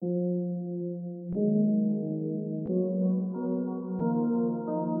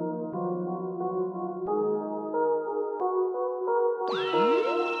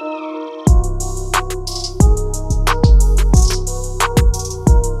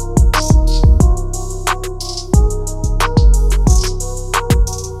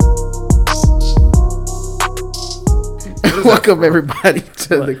Welcome everybody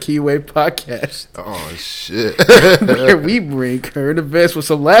to the Keyway Podcast. Oh shit! Where we bring current events with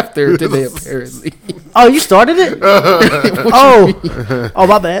some laughter today, apparently. Oh, you started it? Oh,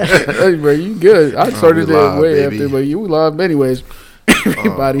 my bad. Hey, bro, you good? I started it live, way baby. after, but you live anyways.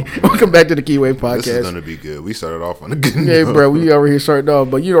 Everybody, welcome back to the Keyway Podcast. This is gonna be good. We started off on a good Yeah, note. bro, we over here starting off,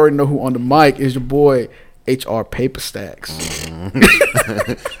 but you already know who on the mic is your boy HR Paper Stacks.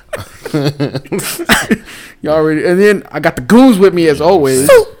 You already, and then I got the goons with me as always.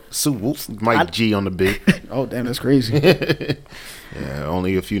 So Mike G on the beat. Oh damn, that's crazy. Yeah,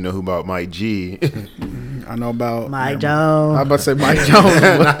 only if you know who about Mike G. I know about Mike I Jones. was about to say Mike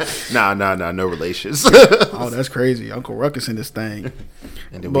Jones. Nah, no relations. Oh, that's crazy. Uncle Ruckus in this thing.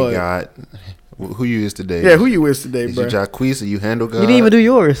 And then But- we got who you is today. Yeah, who you is today, is bro? you Jacquees or you handle God? You didn't even do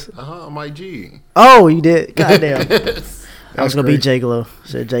yours. Mike G. Oh, you did. Goddamn. I was That's going to be crazy. J-Glo.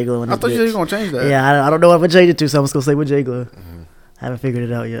 Said J-Glo. I thought you were gonna change that. Yeah, I don't know what I'm going to change it to, so I'm just going to say with J-Glo. I haven't figured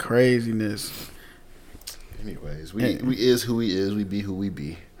it out yet. Craziness. Anyways, we is who we is. We be who we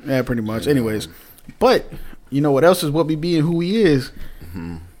be. Yeah, pretty much. Anyways, but you know what else is what we be and who he is?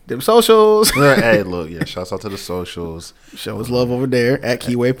 Them socials. Hey, look, yeah. Shouts out to the socials. Show us love over there at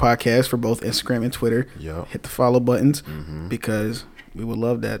Keyway Podcast for both Instagram and Twitter. Yep. Hit the follow buttons because we would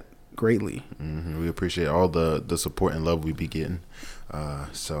love that greatly. We appreciate all the support and love we be getting.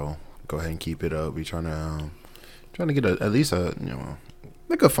 So go ahead and keep it up. We trying to get at least a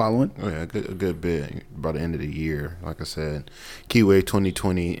A good following. a good bit by the end of the year. Like I said, Keyway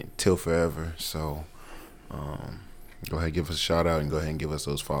 2020 till forever. So go ahead, give us a shout out and go ahead and give us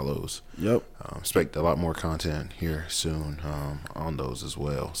those follows. Yep. Expect a lot more content here soon on those as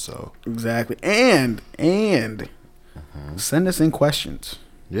well. So Exactly. And send us in questions.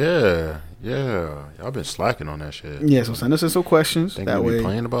 yeah, y'all been slacking on that shit. Yeah, so send us in some questions. Think That we be way.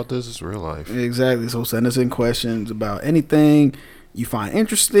 playing about this? It's real life. Exactly. So send us in questions about anything you find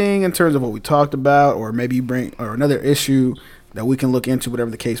interesting in terms of what we talked about, or maybe you bring or another issue that we can look into,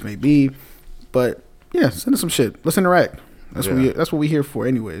 whatever the case may be. But yeah, send us some shit. Let's interact. That's what we here for,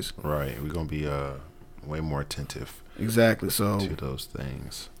 anyways. Right, we're gonna be way more attentive Exactly. So to those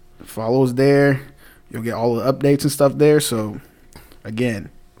things. follow us there. You'll get all the updates and stuff there. So again,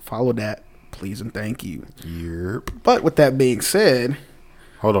 follow that, please and thank you. Yep. But with that being said,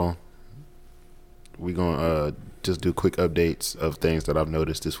 Hold on. We gonna just do quick updates of things that I've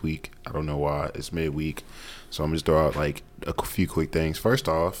noticed this week. I don't know why it's midweek, so I'm just throw out like a few quick things. First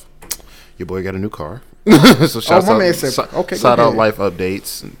off, your boy got a new car. So shout my out, man said, okay, shout go out ahead. life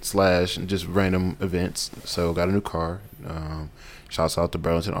updates / just random events. So got a new car. Shouts out to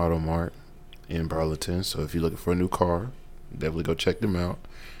Burlington Auto Mart in Burlington. So if you're looking for a new car, definitely go check them out.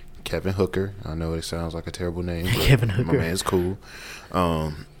 Kevin Hooker. I know it sounds like a terrible name, but Kevin my Hooker. man's cool.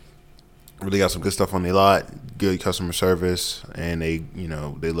 Really got some good stuff on their lot, good customer service, and they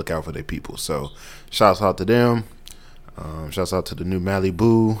look out for their people. So shouts out to them. Shouts out to the new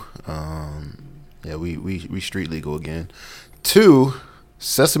Malibu. Yeah, we street legal again. 2,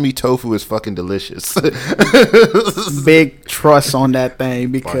 sesame tofu is fucking delicious. big trust on that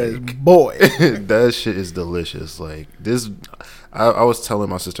thing because boy, That shit is delicious. Like this, I was telling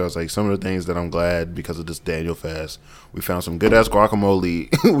my sister, I was like, some of the things that I'm glad because of this Daniel fast, we found some good ass guacamole.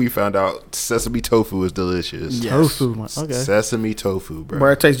 We found out sesame tofu is delicious. Yes. Tofu. Okay. Sesame tofu, bro.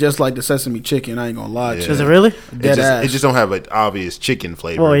 bro, it tastes just like the sesame chicken. I ain't gonna lie to Yeah. you. Is it really? Dead ass. It just don't have an obvious chicken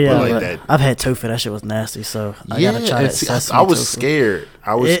flavor. Well, yeah. but like but that. I've had tofu. That shit was nasty, so I gotta try and that see, sesame I was tofu. scared.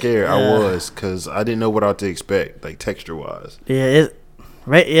 I was Yeah. because I didn't know what to expect, like texture wise. Yeah,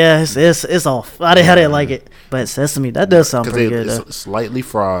 it's off. I didn't like it, but sesame that does sound pretty good. Though. It's slightly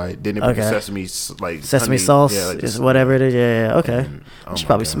fried. Then they put the Okay. sesame like Sesame honey, sauce yeah, like is this- whatever it is. Yeah. Okay. and, oh Should my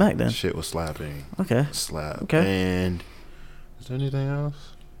probably God, smack then. Shit was slapping. Okay. Slap. Okay. And is there anything else?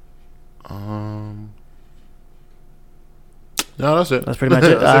 No, that's it. That's pretty much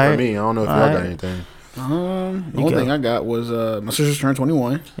it. That's it Alright. for me. I don't know if y'all got Alright. anything. The only You go. thing I got was my sister's turned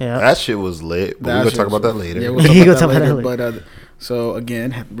 21. Yeah. That shit was lit. But That we're gonna shit talk about was- that later. Yeah, we'll You talk gonna about that talk later. about that But so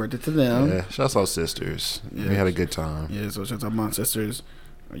again, happy birthday to them. Yeah, shouts out sisters. We Yes. had a good time. Yeah, so shout out my sisters,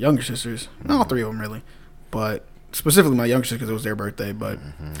 my younger sisters. Not all three of them really, but specifically my younger sister because it was their birthday. But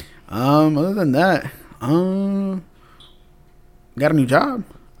other than that, got a new job.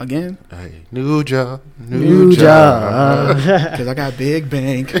 again. Hey, new job. Because I got big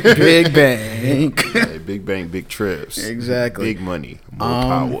bank, big bank. Hey, big bank, big trips. Exactly. Big money, more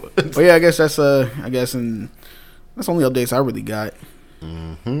power. But yeah, I guess that's and that's the only updates I really got.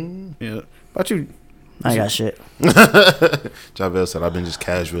 Mm-hmm. Yeah. About you? I ain't got shit. Javel said, I've been just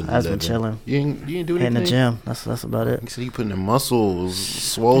casually I've been living. chilling. You ain't do In anything? the gym. That's about it. He said you putting in muscles,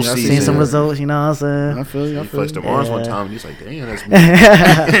 swole Yeah, I season. Seen some results, you know what I'm I feel you. I He feel flexed you. them arms one Yeah. time, and he's like, damn, that's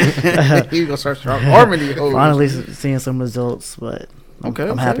me. He gonna start strong arming these hoes. Finally seeing some results, but Okay,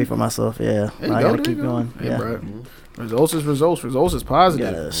 I'm okay. happy for myself. Yeah, There you I go, gotta there keep you go. going. Hey, Yeah. bro. Results is results. Results is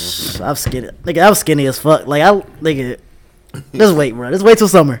positive. I'm skinny. Nigga, I'm skinny as fuck. Like just wait, bro. Just wait till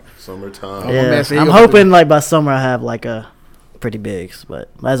summer. Summertime. Oh, my Yeah, man said he I'm gonna hoping like by summer I have like a pretty bigs, but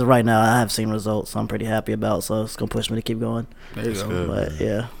as of right now I have seen results. I'm pretty happy about, so it's gonna push me to keep going. There you That's go. good. But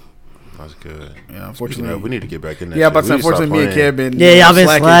yeah, That's good. Yeah, unfortunately. We need to get back in that. Yeah, shit. but We need to stop unfortunately, me and playing. Kev been yeah, y'all been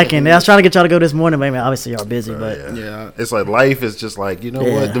slacking. I was trying to get y'all to go this morning, but I mean, obviously y'all busy, but Yeah. It's like life is just like, you know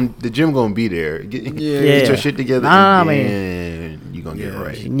Yeah. what? The gym gonna be there. Get Yeah. your shit together, Nah, and I mean- then you gonna get Yeah.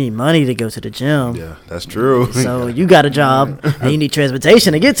 right. you need money to go to the gym. Yeah, that's true. So you got a job and you need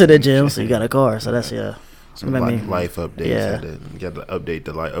transportation to get to the gym, so you got a car. So that's Some I mean, life updates. yeah. You got to update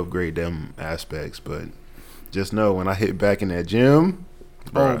upgrade them aspects. But just know when I hit back in that gym,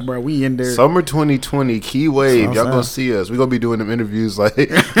 Oh, bruh, bro, we in there summer 2020 Key Wave. That's Y'all what I'm gonna see us. We gonna be doing them interviews like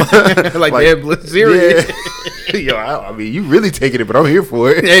like Dead Blizzard. Yeah. Yo, I mean, you really taking it, but I'm here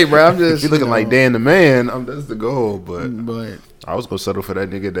for it. Hey, bro, I'm just you looking like Dan the Man. That's the goal. But But I was gonna settle for that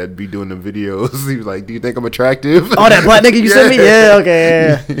nigga that be doing the videos. He was like, "Do you think I'm attractive?" Oh, that black nigga you sent me? Yeah,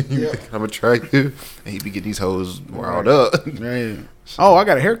 okay. Yeah. You think I'm attractive, and he be getting these hoes riled up. right. Oh, I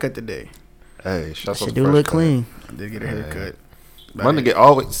got a haircut today. Hey, shots Should do look clean. I did get a haircut. My nigga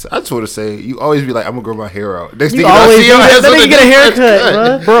always, I just want to say, you always be like, I'm gonna grow my hair out. Next You thing I always see do your that. ass That with nigga a get a different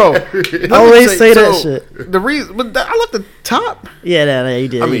haircut, cut. Bro, Always say that shit. The reason, but I left the top. Yeah, you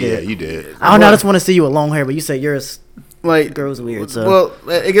did. I mean, you yeah, did. you did. I don't know. I just want to see you with long hair, but you said yours Like girls weird. So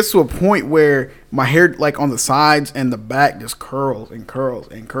well, it gets to a point where my hair, like on the sides and the back, just curls and curls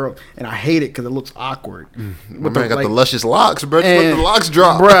and curls, and I hate it because it looks awkward. My man got the luscious locks, bro. Just and- let the locks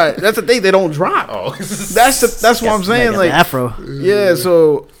drop. Bruh, that's the thing. They don't drop. Oh. That's what I'm saying. Like afro. yeah,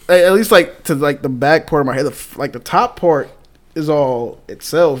 so at least like to like the back part of my hair, like the top part is all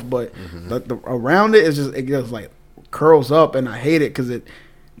itself, but the around it is it just like curls up, and I hate it because it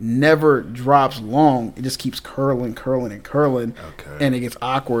never drops long. It just keeps curling, Okay. and it gets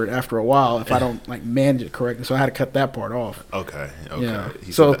awkward after a while if I don't like manage it correctly. So I had to cut that part off. Okay. Yeah.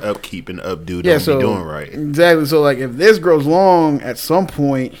 He So- said the upkeep and updo Yeah, don't so be doing right. exactly. So like if this grows long at some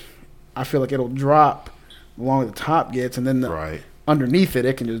point, I feel like it'll drop the longer the top gets, and then Right. underneath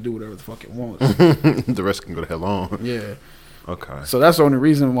it can just do whatever the fuck it wants. The rest can go to hell on. Yeah. Okay. So that's the only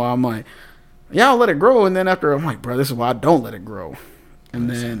reason why I'm like, yeah, I'll let it grow. And then after I'm like, bro, this is why I don't let it grow. And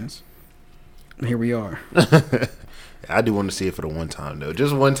Makes then sense. here we are. I do want to see it for the one time though.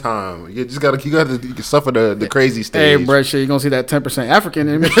 Just one time. You just gotta you can suffer the crazy Hey, stage. bro, shit, you gonna see that 10% African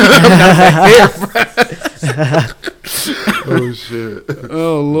in me? Oh shit.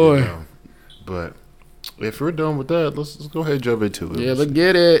 Oh Lord. Yeah. But if we're done with that, let's go ahead and jump into it. Yeah, let's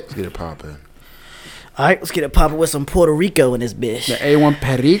get it. Let's get it popping. All right, let's get it popping with some Puerto Rico in this bitch. The A1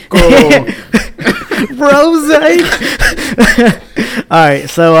 Perico. Rose. All right,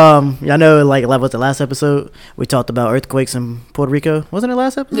 so y'all know, like, was the last episode we talked about earthquakes in Puerto Rico? Wasn't it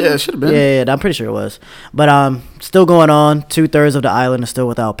last episode? Yeah, it should have been. Yeah, I'm pretty sure it was. But still going on. 2/3 of the island is still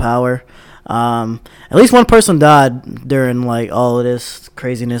without power. At least one person died during like all of this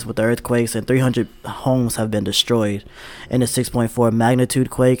craziness with the earthquakes, and 300 homes have been destroyed in a 6.4 magnitude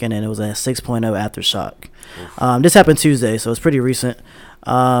quake, and then it was a 6.0 aftershock. This happened Tuesday, so it's pretty recent.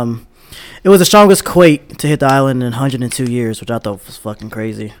 It was the strongest quake to hit the island in 102 years, which I thought was fucking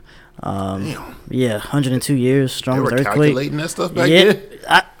crazy. Damn. Yeah, 102 years, They strongest were earthquake. calculating that stuff back Yeah, then.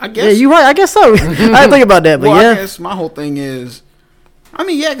 I guess. yeah, you right. I guess so. I didn't think about that, but Well, yeah. I guess my whole thing is, I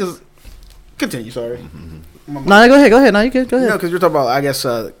mean, yeah, because continue. Sorry. No, go ahead. No, you can go No, ahead. because you're talking about, I guess,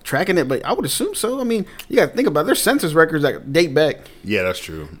 tracking it, but I would assume so. I mean, you got to think about it. There's census records that date back, Yeah, that's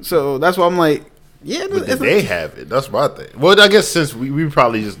true. so that's why I'm like, yeah, But it's did they have it? That's my thing. Well, I guess since we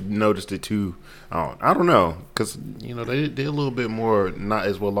probably just noticed it too. I don't know, because you know they're a little bit more not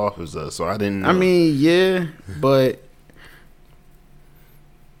as well off as us, so I didn't know. I mean, yeah, but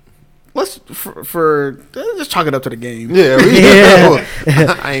let's for just chalk it up to the game. yeah,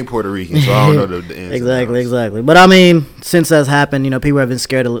 Yeah. I ain't Puerto Rican, so I don't know the ins and outs. Exactly. But I mean, since that's happened, people have been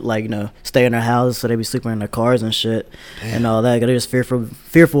scared to like stay in their houses, so they be sleeping in their cars and shit and all that. They're just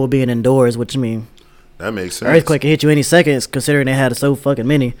fearful of being indoors. Which I mean, That makes sense. Earthquake can hit you any second, considering they had so fucking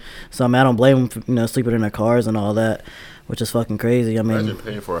many. So I mean, I don't blame them for sleeping in their cars and all that, which is fucking crazy. I mean, imagine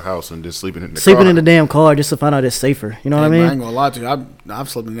paying for a house and just sleeping in the sleeping car. in the damn car just to find out it's safer. You know what I mean? I ain't gonna lie to you. I've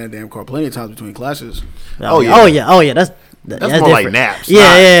slept in that damn car plenty of times between classes. Oh, yeah. Oh yeah. That's more different. like naps.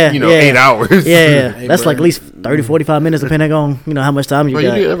 Yeah, not, yeah. 8 hours. Yeah. Hey, That's bro. like at least 30, 45 minutes, depending on how much time you Bro,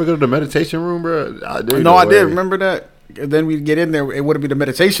 got. you ever go to the meditation room, bro? I did. No, I did. Remember that? And then we'd get in there. It wouldn't be the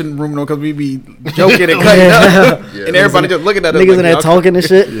meditation room, though, because we'd be joking and cutting up. Yeah. And everybody just looking at us. Niggas like, in there y'all- talking and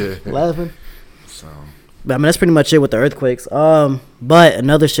shit, Yeah. laughing. So, But I mean, that's pretty much it with the earthquakes. But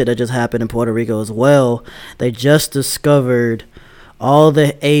another shit that just happened in Puerto Rico as well. They just discovered all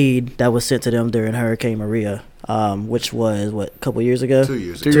the aid that was sent to them during Hurricane Maria, which was a couple years ago. 2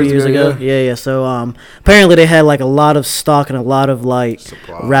 years 2 ago. 2 years ago. yeah. Yeah. So apparently they had like a lot of stock and a lot of like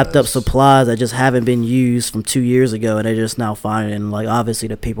Supplies. wrapped up supplies that just haven't been used from 2 years ago, and they're just now finding, like, obviously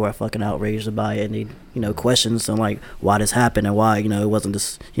the people are fucking outraged by it and they questions on like why this happened and why it wasn't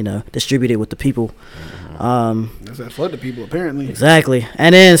just distributed with the people. That's that flood to people, apparently. Exactly.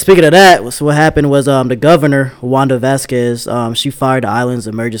 And then speaking of that, so what happened was the governor, Wanda Vasquez, she fired the island's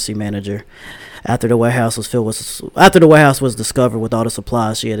emergency manager after the warehouse was discovered with all the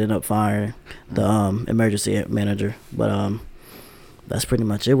supplies. She ended up firing the emergency manager. But that's pretty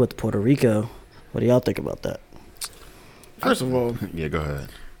much it with Puerto Rico. What do y'all think about that? First of all, Yeah, go ahead.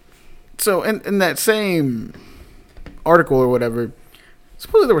 so in that same article or whatever,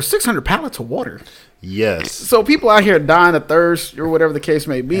 supposedly there were 600 pallets of water. Yes. So people out here dying of thirst or whatever the case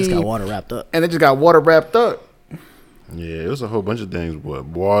may be. It's got water wrapped up. And they just got water wrapped up. Yeah, it was a whole bunch of things. What?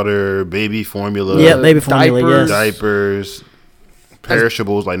 Water, baby formula. Yeah, baby formula, diapers. yes. Diapers,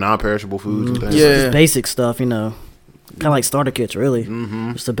 perishables, like non-perishable foods and things. Yeah. Just basic stuff, kind of like starter kits, really.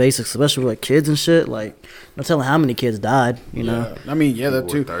 Mm-hmm. Just the basics, especially with like, kids and shit. Like, no telling how many kids died, Yeah. I mean, yeah, that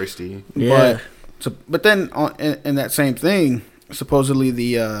People were too. thirsty. Yeah. But then in that same thing, supposedly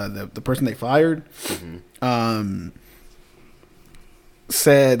the person they fired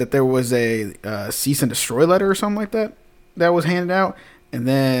said that there was a cease and destroy letter or something like that was handed out, and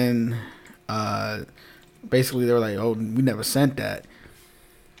then basically they were like, "Oh, we never sent that."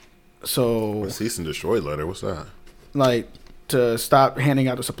 So A cease and destroy letter. What's that? like to stop handing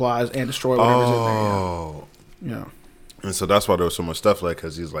out the supplies and destroy whatever's Oh. in there. And so that's why there was so much stuff like,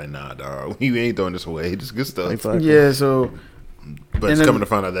 because he's like, nah, dog, we ain't throwing this away. This good stuff. Exactly. Yeah. So But And it's then- coming to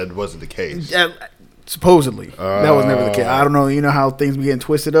find out that wasn't the case. yeah, supposedly that was never the case. I don't know. You know how things be getting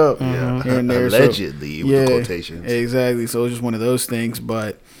twisted up. Yeah. here and there, so- Allegedly, with the quotations. Exactly. So it's just one of those things.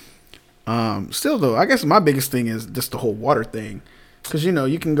 But still, though, I guess my biggest thing is just the whole water thing, because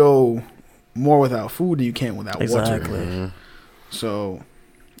you can go more without food than you can without Exactly. water. So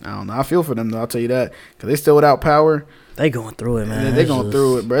I don't know. I feel for them though. I'll tell you that, because they still without power. They going through it, man. They're It's going just-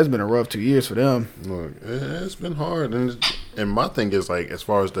 through it, bro. It's been a rough 2 years for them. Look, it's been hard, and my thing is like, as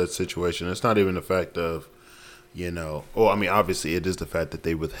far as that situation, it's not even the fact of, I mean, obviously it is the fact that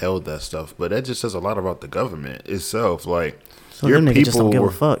they withheld that stuff, but that just says a lot about the government itself. Like, So them niggas just don't give a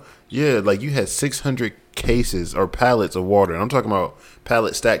fuck. Yeah, like you had 600 cases or pallets of water, and I'm talking about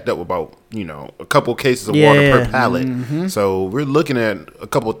pallets stacked up with about a couple cases of water per Yeah. pallet. So we're looking at a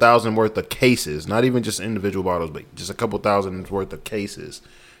couple thousand worth of cases, not even just individual bottles, but just a couple thousand worth of cases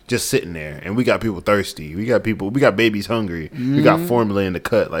just sitting there. And we got people thirsty. We got babies hungry. We got formula in the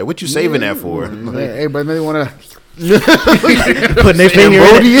cut. Like, what you saving that for? Like, Hey, bro, they want to. Putting their finger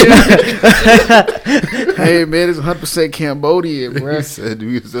in it. Hey, man, it's 100% Cambodia, bro. he said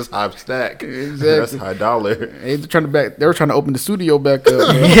we was just high stack. Exactly. That's high dollar. Hey, they were trying to open the studio back up,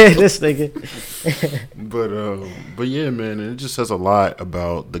 man. Yeah, this nigga. But yeah, man, it just says a lot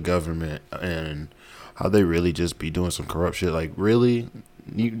about the government and how they really just be doing some corrupt shit. Like, really,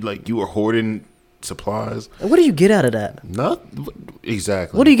 you were hoarding supplies? What do you get out of that? Not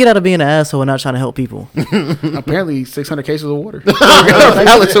exactly. What do you get out of being an asshole and not trying to help people? Apparently, 600 cases of water.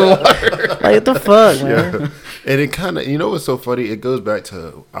 Pallets of water. Like, what the fuck, man? Yeah. And it kind of, what's so funny? It goes back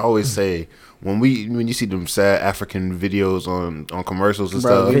to, I always say, when you see them sad African videos on commercials and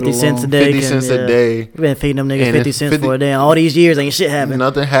Bro, stuff, 50 cents a day. 50 cents a day. We've been feeding them niggas And 50 it's cents 50 for a day. And all these years ain't shit happened.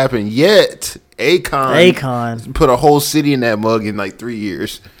 Nothing happened yet. Akon. put a whole city in that mug in like 3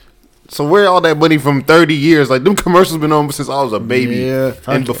 years. So where all that money from 30 years? Like, them commercials been on since I was a baby. Yeah.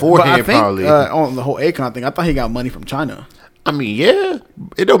 And But beforehand, I think, probably. on the whole Akon thing, I thought he got money from China. I mean, yeah.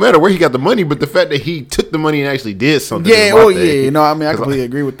 It don't matter where he got the money, but the fact that he took the money and actually did something. Yeah, is my oh thing. yeah. I mean, I completely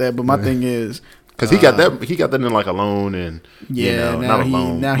agree with that. But my thing is, Because he got that in like a loan, and Yeah, now not a he-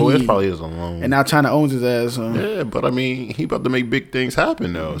 loan. now Well, he- it probably is a loan. And now China owns his ass. So. yeah, but I mean, he about to make big things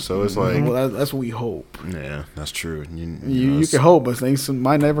happen though. So it's like, Well, that's what we hope. yeah, that's true. You can hope, but things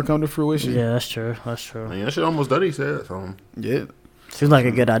might never come to fruition. Yeah, that's true. That's true. I mean, that shit almost done. He said, so Yeah. Seems like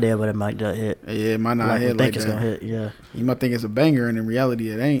a good idea, but it might not hit. Yeah, it might not Like we hit think like it's that. gonna hit. Yeah, You might think it's a banger, and in reality,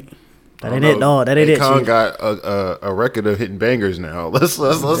 it ain't. that ain't it. No, that ain't it. Akon Chief. got a record of hitting bangers now. Let's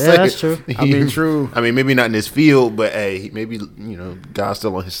Yeah, say that's true. I mean, true. I mean, maybe not in his field, but hey, maybe God's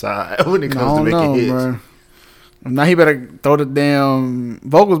still on his side when it I comes to don't making know, hits. bro. Now he better throw the damn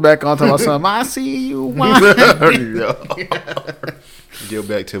vocals back on. Talk about something. I see you. Get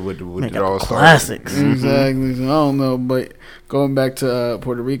back to what Make it up all started. classics. Exactly. So I don't know, but going back to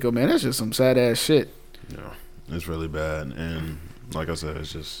Puerto Rico, man, that's just some sad ass shit. Yeah, it's really bad, and like I said,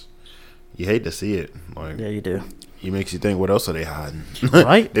 it's just you hate to see it. Like Yeah, you do. it makes you think, what else are they hiding?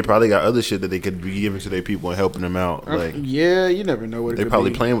 Right? They probably got other shit that they could be giving to their people and helping them out. Like Yeah, you never know what it they could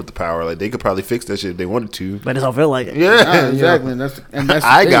probably be. playing with the power. Like they could probably fix that shit if they wanted to. But it don't feel like it. Yeah, exactly. And that's the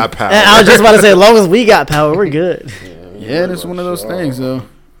I thing. got power. And I was just about to say, as long as we got power, we're good. Yeah, it's one of those things, though.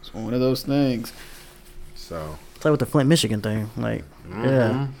 It's one of those things. So It's like with the Flint, Michigan thing. Like,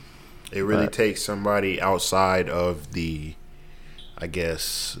 yeah. it really But- takes somebody outside of the, I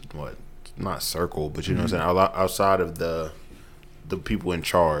guess, not circle, but you know what I'm saying, outside of the people in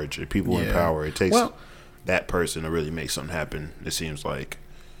charge, the people in Yeah. power. It takes Well- that person to really make something happen. It seems like,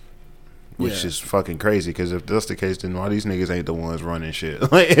 which Yeah. is fucking crazy. Because if that's the case, then why these niggas ain't the ones running shit?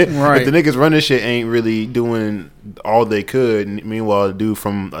 Like, Right. if the niggas running shit ain't really doing all they could, and meanwhile, the dude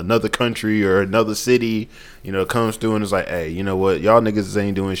from another country or another city, comes through and is like, hey, you know what, y'all niggas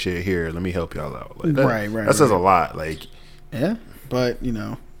ain't doing shit here. Let me help y'all out. Like, Right. That says a lot. Like, Yeah, but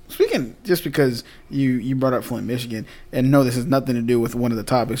speaking just because you brought up Flint, Michigan, and no, this has nothing to do with one of the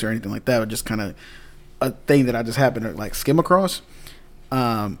topics or anything like that, but just kind of a thing that I just happened to like skim across.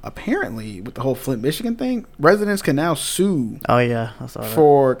 Apparently, with the whole Flint, Michigan thing, residents can now sue Oh, yeah. I saw that.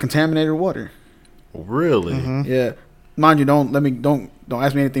 for contaminated water. really? Yeah, mind you, don't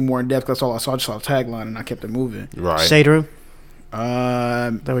ask me anything more in depth. 'Cause that's all I saw. I just saw a tagline and I kept it moving. Right. Shade Room? Is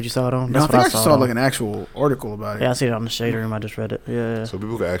No, that what you saw it on? I That's think what I I just saw. saw it like on. an actual article about it. Yeah, I see it on the Shade Room. I just read it. Yeah. So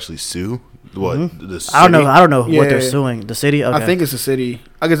people could actually sue? What? The city? I don't know what they're Yeah. suing. The city? Okay. I think it's a city.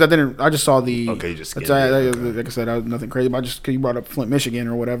 I guess I just saw the. Okay, you just That's, skimmed it. Okay. Like I said, I was nothing crazy. But I just cause you brought up Flint, Michigan,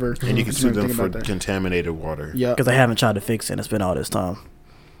 or whatever. And you can Just sue didn't them think for about that. contaminated water. Yeah, Because they haven't tried to fix it. It's been all this time.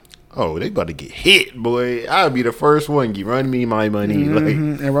 Oh, they about to get hit, boy. I'll be the first one. You run me my money. Like,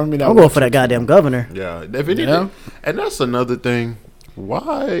 and run me that. I'm going for that goddamn governor. yeah, if anything. Yeah. And that's another thing.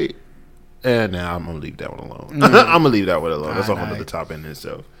 Why? And now I'm gonna leave that one alone. I'm gonna leave that one alone. That's a whole Nah. other topic in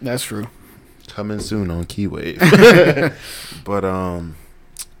itself. That's true. Coming soon on Keywave. but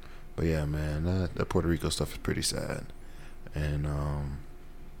yeah, man, that Puerto Rico stuff is pretty sad. And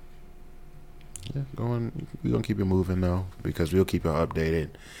yeah, we're gonna keep it moving though, because we'll keep y'all updated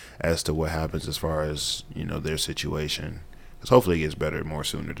as to what happens as far as their situation. Because hopefully it gets better more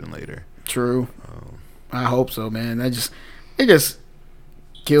sooner than later. True. I hope so, man. It just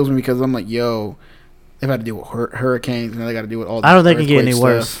kills me because I'm like, yo, they've had to deal with hurricanes, and they got to deal with all. I don't think it can get any earthquake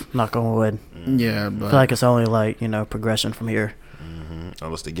worse. stuff. Knock on wood. Yeah, I but feel like it's only progression from here.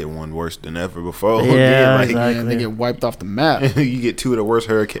 Unless they get one worse than ever before. Yeah, Like, exactly. yeah, they get wiped off the map. you get two of the worst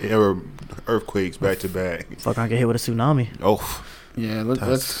hurricane or earthquakes back to back. Fuck, I get hit with a tsunami. Oh, Yeah, that's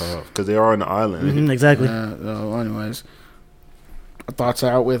let's. tough because they are on the island. Mhm, exactly. So anyways, our thoughts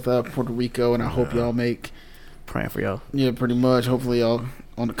are out with Puerto Rico, and I hope y'all make. Praying for y'all. Yeah, pretty much. Hopefully, y'all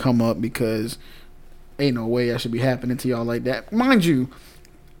on the come up, because ain't no way I should be happening to y'all like that. Mind you,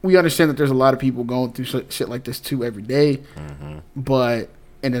 we understand that there's a lot of people going through shit like this too every day, but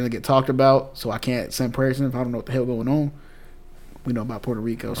and then they get talked about. So I can't send prayers if I don't know what the hell going on. We know about Puerto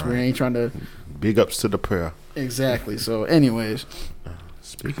Rico, so we ain't trying to. Big ups to the prayer. Exactly. So, anyways,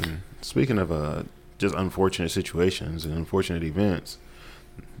 Speaking of just unfortunate situations and unfortunate events,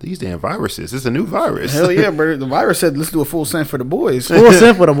 these damn viruses. It's a new virus. hell yeah, bro. The virus said, "Let's do a full send for the boys." Full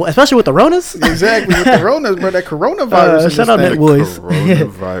sip with especially with the Ronas. Exactly, with the Coronas, bro. That coronavirus. is shout this out thing. that boys.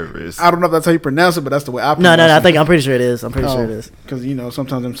 Coronavirus. I don't know if that's how you pronounce it, but that's the way I No, pronounce it. I'm pretty sure it is. I'm pretty sure it is. Because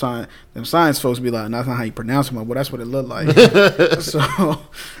sometimes them science folks be like, "That's not how you pronounce them." Well, that's what it looked like. So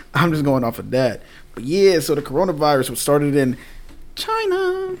I'm just going off of that. But yeah, so the coronavirus, was started in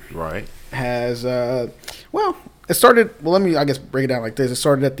China, Right. has it started. Well, let me break it down like this. It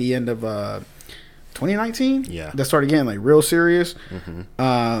started at the end of 2019. Yeah. That started getting like real serious.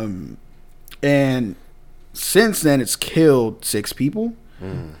 And since then, it's killed 6 people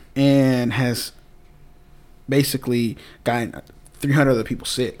and has basically gotten 300 other people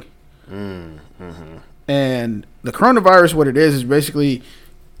sick. And the coronavirus, what it is basically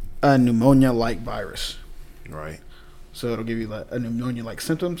a pneumonia-like virus. Right. So it'll give you like a pneumonia-like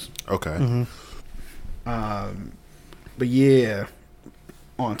symptoms. Okay. But yeah,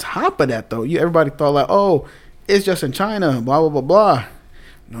 on top of that though, everybody thought like, oh, it's just in China, blah blah blah blah.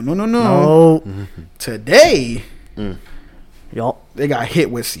 No. No. Today, Yup. they got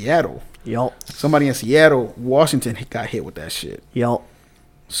hit with Seattle. Yup. Somebody in Seattle, Washington, got hit with that shit. Yup.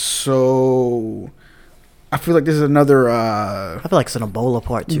 So I feel like this is another. I feel like it's an Ebola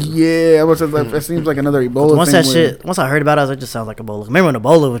part too. Yeah, I was like, it seems like another Ebola. Once thing that shit, once I heard about it, I was like, it just sounds like Ebola. Remember when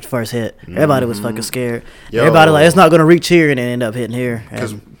Ebola was first hit? Everybody was fucking scared. Yo. Everybody like, it's not gonna reach here, and it ended up hitting here.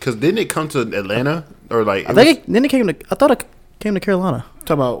 Because didn't it come to Atlanta or like? I think then it came to. I thought it came to Carolina.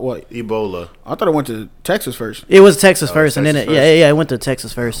 Talk about what? Ebola. I thought it went to Texas first. It was Texas first, and Texas then first. it went to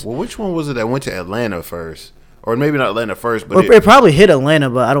Texas first. Well, which one was it that went to Atlanta first, or maybe not Atlanta first, but Or it probably hit Atlanta,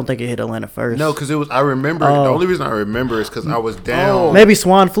 but I don't think it hit Atlanta first. no, because it was. I remember the only reason I remember is because I was down. Maybe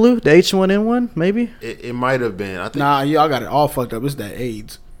swine flu, the H1N1, maybe. It might have been. I think. Nah, y'all got it all fucked up. It's that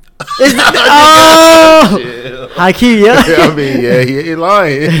AIDS. Oh, high key, yeah. I mean, yeah, he ain't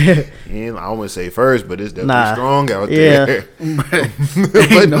lying. I wouldn't say first, but it's definitely Nah. strong out Yeah. there.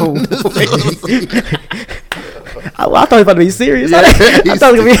 But no. I thought he was about to be serious. Yeah, I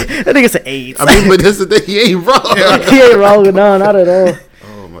thought it was gonna be. I think it's an AIDS. I mean, but that's the thing. He ain't wrong. he ain't wrong. No, not at all.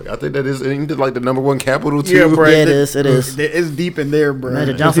 Oh my god, I think that is ain't like the number one capital too. Yeah, bro. Yeah, it is. It is. It's deep in there, bro.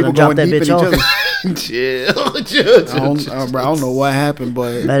 Magic There's Johnson people done dropped going that deep bitch in each off. other. Chill. I don't know what happened,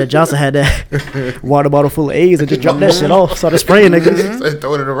 but Magic Johnson had that water bottle full of AIDS and just dropped that shit off. Started spraying niggas. Started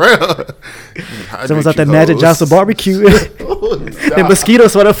throwing it around. Someone's at that Magic Johnson barbecue. and Stop.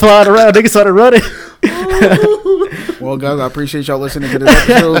 mosquitoes started flying around. Niggas started running. well, guys, I appreciate y'all listening to this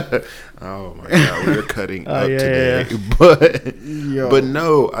episode. Oh my god, we're cutting up yeah, today. Yo. But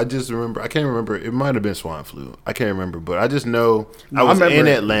no, I just remember. I can't remember. It might have been swine flu. I can't remember, but I just know I was remember in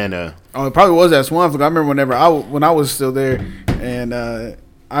it. Atlanta. Oh, it probably was that swine flu. I remember when I was still there, and I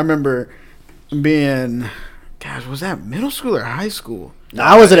remember being, gosh, was that middle school or high school?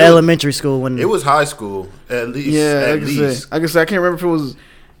 I was at elementary school when It was high school, at least. Yeah, at least. I guess I can't remember if it was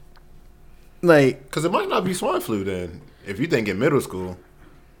like. Because it might not be swine flu then. If you think in middle school.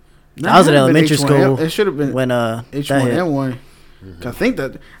 I was at elementary school. It should have been when H1N1. I think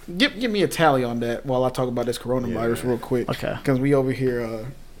that. Give me a tally on that while I talk about this coronavirus real quick. Okay. Because we over here.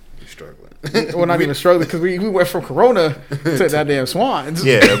 You're struggling. We're not even struggling because we went from corona to that damn swines.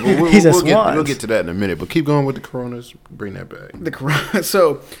 Yeah, but He's a we'll swans. get to that in a minute. But keep going with the coronas. Bring that back. The corona.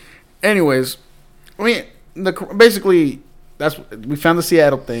 So, anyways, I mean, basically we found the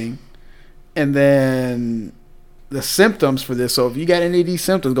Seattle thing, and then the symptoms for this. So if you got any of these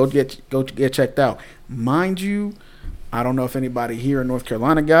symptoms, go get checked out. Mind you, I don't know if anybody here in North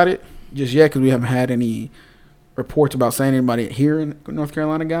Carolina got it just yet because we haven't had any reports about saying anybody here in North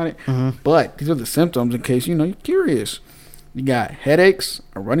Carolina got it. But these are the symptoms in case you're curious. You got headaches,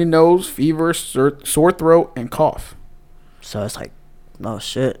 a runny nose, fever, sore throat, and cough. So it's like, oh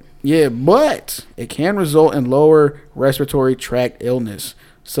shit. Yeah, but it can result in lower respiratory tract illness,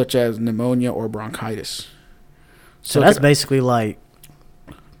 such as pneumonia or bronchitis. So that's basically like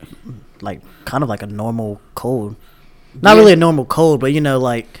kind of like a normal cold. Not really a normal cold, but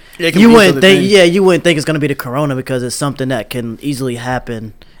like It can you be wouldn't other think. things. Yeah, you wouldn't think it's gonna be the corona because it's something that can easily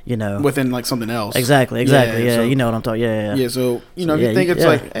happen. Within like something else. Exactly. Yeah, so, you know what I'm talking. Yeah. Yeah, so if So, you yeah, think it's yeah.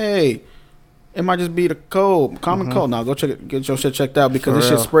 like, hey, it might just be the common cold. Now go get your shit checked out because For this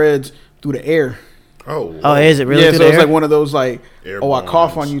shit real. spreads through the air. Oh, Oh, is it really? Yeah, through so the it's air? like one of those like, oh, I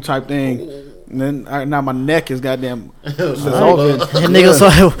cough Airborne. on you type thing. And then now my neck is goddamn And dissolving.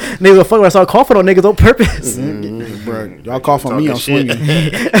 niggas niggas fuck when I start coughing on niggas on purpose. Bro, y'all cough on me, I'm Talking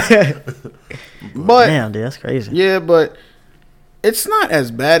shit. swinging. But Damn, dude, that's crazy. yeah, but it's not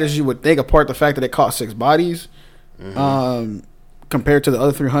as bad as you would think. Apart the fact that it caught 6 bodies, compared to the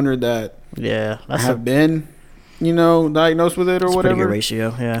other 300 that Yeah, that's have been, diagnosed with it or a pretty whatever. good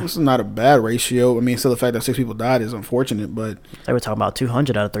ratio. Yeah, This is not a bad ratio. I mean, still the fact that 6 people died is unfortunate, but they were talking about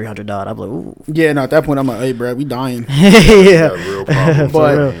 200 out of 300 died. I'm like, ooh. yeah, no. At that point, I'm like, hey, Brad, we dying. Got yeah. real problems.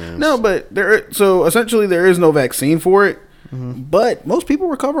 But man. no, but so essentially there is no vaccine for it. But most people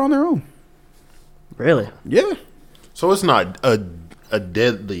recover on their own. Really? Yeah. So it's not a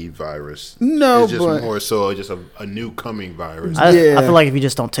deadly virus. No, it's just but more so just a new coming virus. I Yeah. feel like if you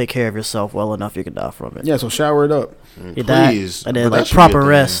just don't take care of yourself well enough, you can die from it. yeah, so shower it up. You die, Please, and then but that like should be proper a thing.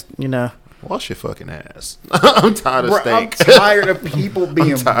 rest. Wash your fucking ass. I'm tired of Bro, steak. I'm tired of people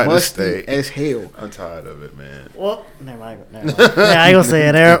being tired of musty steak. as hell. I'm tired of it, man. Well, never mind. Yeah, I ain't gonna say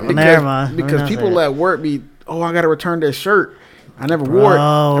it. Never mind. Because people at work be, oh, I got to return this shirt. I never wore it.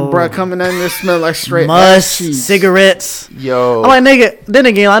 And bro, coming in there smell like straight Must ass cheeks. cigarettes. Yo, I'm like, nigga. Then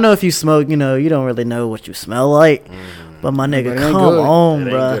again, I know if you smoke, you know, you don't really know what you smell like. But my nigga, But it ain't come good. on, it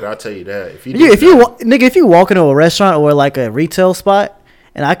ain't bro. good. I'll tell you that. If you walk into a restaurant or like a retail spot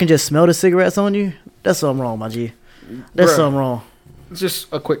and I can just smell the cigarettes on you, that's something wrong, my G. That's Bruh. something wrong.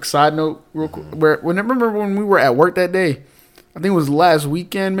 Just a quick side note, real quick. Remember when we were at work that day? I think it was last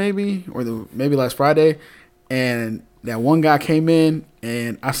weekend, maybe, or maybe last Friday, and that one guy came in,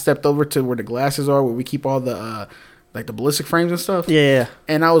 and I stepped over to where the glasses are, where we keep all the like the ballistic frames and stuff. Yeah.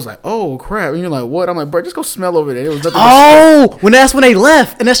 And I was like, "Oh crap!" And you're like, "What?" I'm like, "Bro, just go smell over there." It was nothing. Oh, that's when they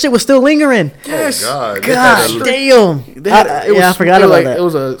left and that shit was still lingering. Yes. Oh, God. God damn. I forgot about that. It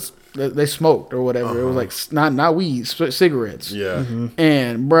was they smoked or whatever. It was like not weed, cigarettes. Yeah.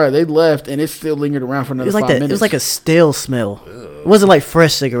 And bro, they left, and it still lingered around for another It was like 5 that. minutes. It was like a stale smell. It wasn't like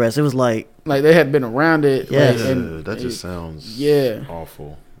fresh cigarettes. It was like, they had been around it. Yes. like, and That just sounds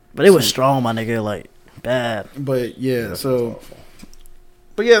awful. but it was strong, my nigga. Like bad. But yeah, That so sounds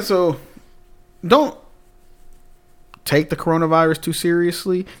awful. so don't take the coronavirus too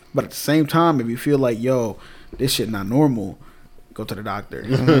seriously. But at the same time, if you feel like this shit not normal, go to the doctor.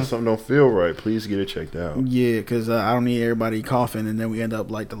 Something don't feel right. Please get it checked out. Yeah, because I don't need everybody coughing, and then we end up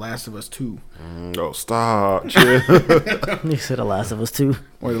like The Last of Us 2. Oh, stop. Chill. You said The Last of Us 2.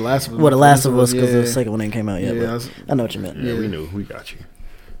 Or The Last of Us. Well, The Last of Us, because yeah. the second one ain't came out yet. Yeah, but I know what you meant. Yeah, we knew. We got you.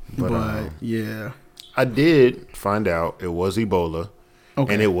 But yeah. I did find out it was Ebola,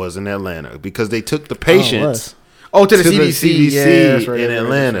 Okay. and it was in Atlanta because they took the Oh, it patients. was. Oh, to the to the CDC. CDC Yeah, that's right, in that's right,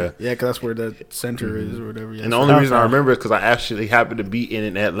 Atlanta. that's right. Yeah, because that's where the center is or whatever. Yeah, And the that's only right. reason I Okay. remember is because I actually happened to be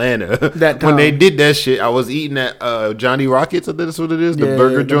in Atlanta That when they time. did that shit. I was eating at Johnny Rockets. I think that's what it is, the Yeah,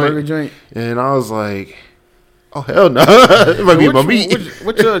 burger the joint. burger joint. And I was like, "Oh hell no!" It might be my meat.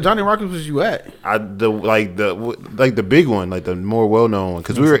 Which Johnny Rockets was you at? the big one, like the more well known one,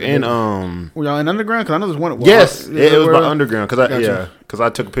 because we were in Were y'all in underground? Because I know there's one. yes, it was where- by underground Gotcha. because I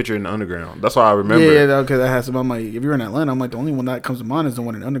took a picture in the underground. That's why I remember. Yeah, okay, that has to. I'm like, if you're in Atlanta, I'm like, the only one that comes to mind is the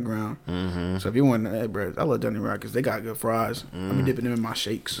one in underground. Mm-hmm. So if you want, hey, bro, I love Johnny Rockets. They got good fries. I be dipping them in my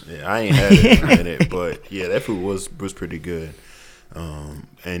shakes. Yeah, I ain't had it in a minute, but yeah, that food was pretty good.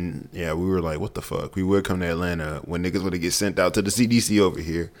 And yeah, we were like, what the fuck? We would come to Atlanta when niggas would get sent out to the CDC over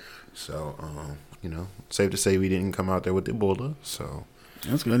here. So, safe to say we didn't come out there with Ebola. So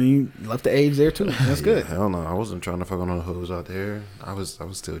That's good. And you left the AIDS there too. That's good. Hell no, I wasn't trying to fuck on no hoes out there. I was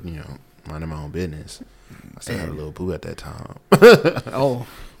still, minding my own business. I still had a little boo at that time. Oh,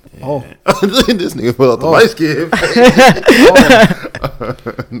 This nigga pulled out the light skin.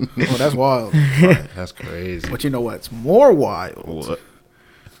 oh, that's wild. That's crazy. But you know what's more wild? What?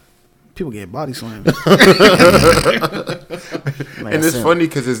 People get body slammed. Like And I it's said, funny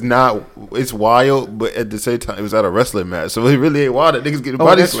because it's wild, but at the same time, it was at a wrestling match. So it really ain't wild that niggas getting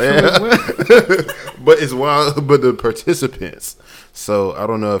body that's true slammed. as well. But it's wild, but the participants. So I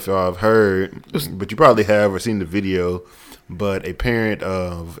don't know if y'all have heard, but you probably have or seen the video. But a parent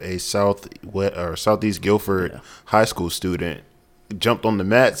of a Southeast Guilford high school student jumped on the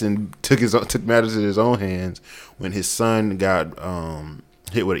mats and took matters in his own hands when his son got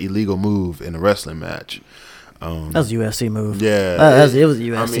hit with an illegal move in a wrestling match. that was a UFC move. Yeah, it was a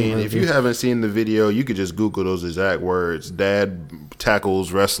UFC I mean, move. if you haven't seen the video, you could just Google those exact words: "Dad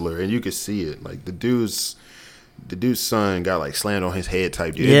tackles wrestler," and you could see it. Like the dude's son got like slammed on his head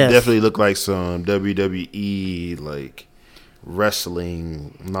type deal. Yes. It definitely looked like some WWE like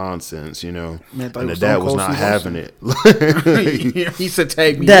wrestling nonsense, Man, I thought and it the was dad Stone was Cold not Steve having it. He said,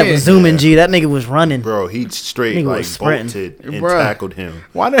 "Tag me." that in. was zooming G. That nigga was running. Bro, he straight Nigga like was sprinting. bolted and Bruh. tackled him.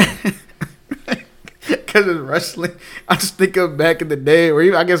 Why did? Because it's wrestling. I just think of back in the day, or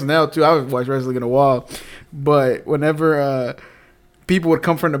even I guess now too. I haven't watched wrestling in a while, but whenever people would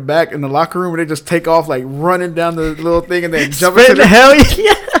come from the back in the locker room, and they just take off like running down the little thing and then jump into Sprinting, the hell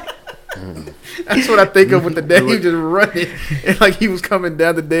yeah. That's what I think of with the day. He just running and like he was coming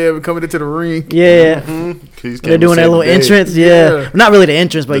down the dam and coming into the ring. Yeah. He's They're doing that little entrance, Yeah. Not really the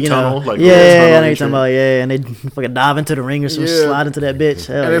entrance, but The you tunnel, know, like yeah, the tunnel I know you're entrance. talking about, yeah, and they fucking dive into the ring or some Yeah. slide into that bitch,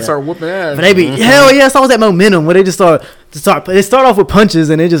 hell And yeah. they start whooping ass. But they be hell yeah, it's always that momentum where they just start. They start off with punches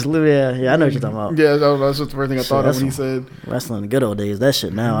and they just yeah, I know what you're talking about. Yeah, that's what the first thing I thought of that's when he said. Wrestling in the good old days, that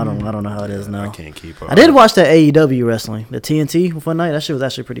shit now I don't know how it is I now. can't keep up. I did watch that AEW wrestling, the TNT one night. That shit was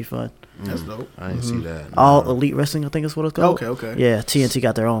actually pretty fun. That's dope. I didn't see that. All Elite Wrestling, I think is what it's called. Okay. Yeah, TNT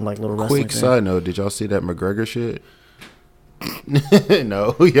got their own like little wrestling. Quick thing. side note: did y'all see that McGregor shit?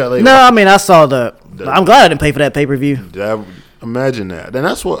 No, yeah. Like, No, I mean I saw I'm glad I didn't pay for that pay per view. imagine that. And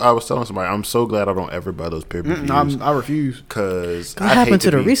that's what I was telling somebody. I'm so glad I don't ever buy those pay per views I refuse. because What happened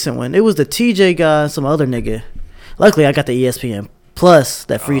to the recent one? It was the TJ guy, and some other nigga. Luckily, I got the ESPN Plus,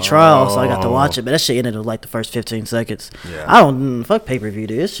 that free trial, so I got to watch it. But that shit ended in like the first 15 seconds. Yeah. I don't fuck pay per view,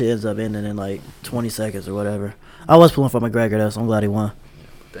 dude. This shit ends up ending in like 20 seconds or whatever. I was pulling for McGregor though, so I'm glad he won.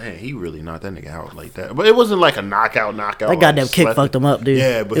 Dang, he really knocked that nigga out like that. But it wasn't like a knockout. That goddamn kick fucked him up, dude.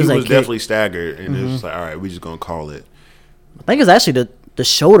 Yeah, but It he was that definitely staggered, and it was just like, all right, we just gonna call it. I think it's actually the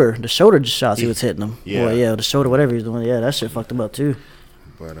shoulder shots he was hitting him. Yeah. Well, yeah, the shoulder, whatever he's doing. Yeah, that shit fucked him up too.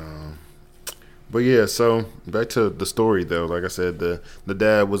 But yeah, so back to the story though. Like I said, the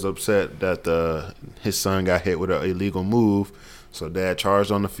dad was upset that his son got hit with an illegal move. So dad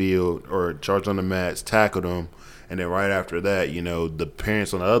charged on the field or charged on the mats, tackled him, and then right after that, you know, the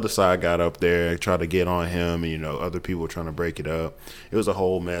parents on the other side got up there, tried to get on him, and you know, other people were trying to break it up. It was a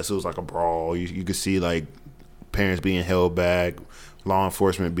whole mess. It was like a brawl. You could see like parents being held back, law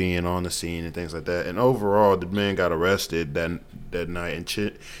enforcement being on the scene and things like that. And overall, the man got arrested that night,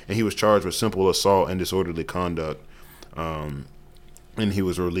 and he was charged with simple assault and disorderly conduct. And he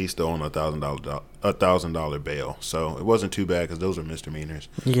was released though on $1,000 bail. So it wasn't too bad because those are misdemeanors.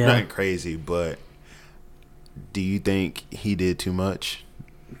 Yeah. Nothing crazy, but do you think he did too much?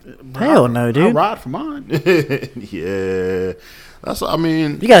 Hell no, dude. I ride for mine. Yeah. That's, I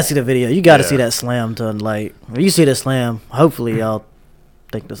mean, You gotta see the video. You gotta Yeah. see that slam done. Like, when you see the slam, hopefully y'all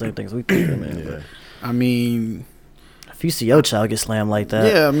think the same things we think, man. yeah. But I mean, if you see your child get slammed like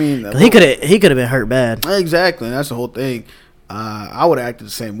that, yeah, I mean, 'cause he could have been hurt bad. exactly. That's the whole thing. I would have acted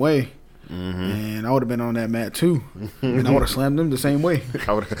the same way, Mm-hmm. and I would have been on that mat too, and I would have slammed him the same way.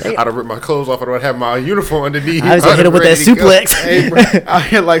 I'd have ripped my clothes off and I'd have my uniform underneath. I was gonna hit him with that suplex. Hey, bro, I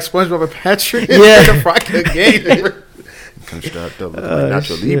hit like SpongeBob and Patrick. Yeah. The Rocket game. Come strapped up like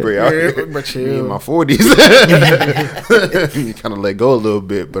Nacho shit. Libre out Yeah, here. but Me in chill. my 40s. You kind of let go a little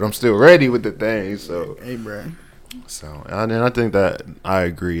bit, but I'm still ready with the thing. So, Hey, bro. and I think that I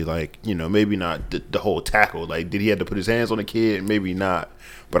agree. Like, you know, maybe not the whole tackle. Like, did he have to put his hands on the kid? Maybe not.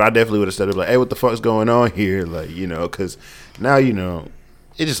 But I definitely would have said, like, hey, what the fuck's going on here? Like, you know, because now, you know,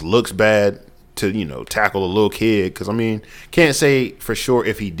 it just looks bad to, you know, tackle a little kid. Because, I mean, can't say for sure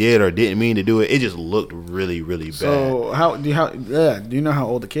if he did or didn't mean to do it. It just looked really, really bad. So do you know how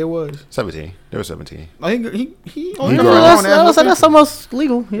old the kid was? 17. They were 17. Like he He old grown. enough to know on That's almost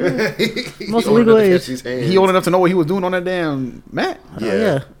legal. Yeah. Most legal age. he old enough to know what he was doing on that damn mat. Yeah.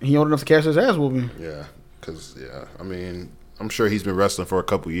 Yeah. He old enough to catch his ass whooping. Yeah. Because, I mean, I'm sure he's been wrestling for a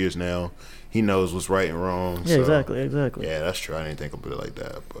couple years now. He knows what's right and wrong. Yeah, so, exactly. Yeah, that's true. I didn't think of it like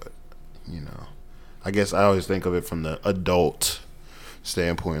that. But, you know, I guess I always think of it from the adult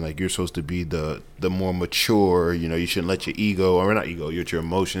standpoint. Like, you're supposed to be the more mature. You know, you shouldn't let your ego, or not ego, your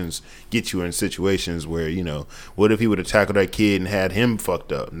emotions get you in situations where, you know, what if he would have tackled that kid and had him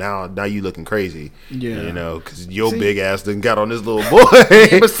fucked up? Now you looking crazy. Yeah. You know, because your See- big ass done got on this little boy.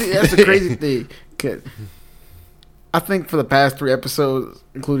 But see, that's the crazy thing. 'Cause I think for the past 3 episodes,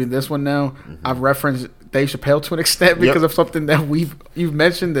 including this one now, I've referenced Dave Chappelle to an extent because of something that you've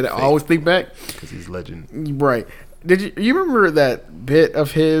mentioned that I always think back. Because he's legend. Right. Did you remember that bit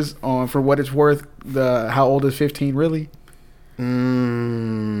of his on For What It's Worth, the How Old Is 15 Really?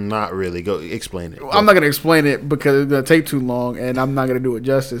 Not really. Go explain it. I'm not going to explain it because it's going to take too long and I'm not going to do it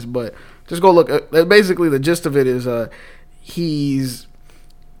justice, but just go look. Basically, the gist of it is he's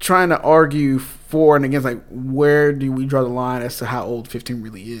trying to argue for and against, like, where do we draw the line as to how old 15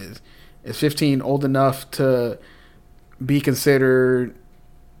 really is? Is 15 old enough to be considered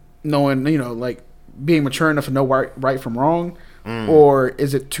knowing, you know, like being mature enough to know right from wrong? Or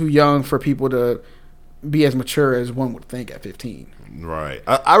is it too young for people to be as mature as one would think at 15? Right.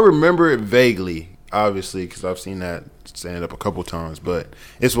 I remember it vaguely, obviously, because I've seen that stand up a couple times, but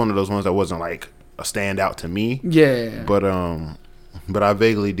it's one of those ones that wasn't like a standout to me. Yeah. But I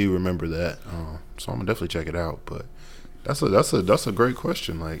vaguely do remember that. So I'm gonna definitely check it out. But that's a great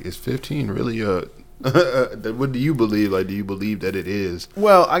question. Like, is 15 really what do you believe? Like, do you believe that it is?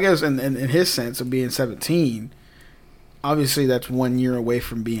 Well, I guess in his sense of being 17, obviously that's 1 year away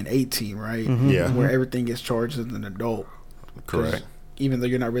from being 18, right? Yeah. Where everything gets charged as an adult. 'Cause Correct. Even though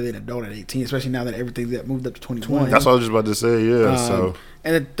you're not really an adult at 18, especially now that everything's got moved up to 21. That's what I was just about to say. Yeah. So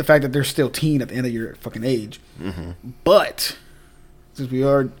And the fact that they're still teen at the end of your fucking age. Mm-hmm. But since we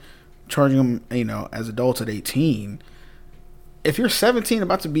are charging them, you know, as adults at 18, if you're 17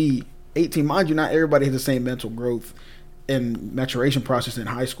 about to be 18, mind you, not everybody has the same mental growth and maturation process in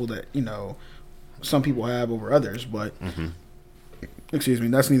high school that, you know, some people have over others, but excuse me,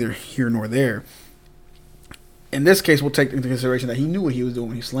 that's neither here nor there. In this case, we'll take into consideration that he knew what he was doing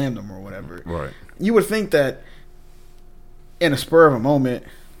when he slammed him or whatever. right. You would think that in a spur of a moment,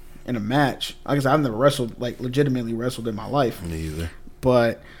 in a match, like I said, I've never wrestled, like legitimately wrestled in my life, Me either.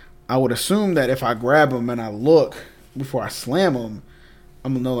 but I would assume that if I grab him and I look before I slam him,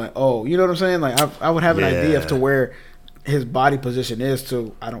 I'm gonna know like, oh, you know what I'm saying? Like I would have an idea of to where his body position is,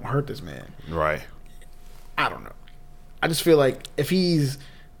 so I don't hurt this man. Right. I don't know. I just feel like if he's,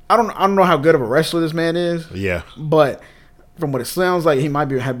 I don't know how good of a wrestler this man is. Yeah. But from what it sounds like, he might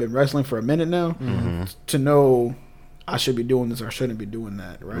have been wrestling for a minute now. To know I should be doing this or I shouldn't be doing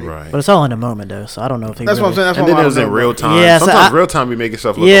that, right? Right. But it's all in the moment, though, so I don't know if he That's really, what I'm saying. That's And what then it was I in don't know, real bro. time. Yeah, so Sometimes I- real time be making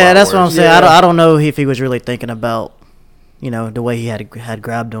stuff look a Yeah, lot that's what I'm worse. saying. Yeah. I don't know if he was really thinking about, the way he had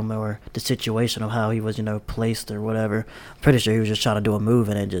grabbed him or the situation of how he was, placed or whatever. I'm pretty sure he was just trying to do a move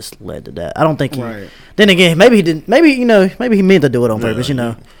and it just led to that. I don't think he. Right. Then again, maybe he didn't. Maybe maybe he meant to do it on purpose.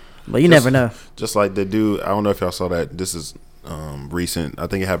 But you never know. Just like the dude, I don't know if y'all saw that. This is recent. I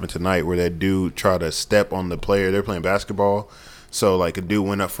think it happened tonight where that dude tried to step on the player. They're playing basketball. So like a dude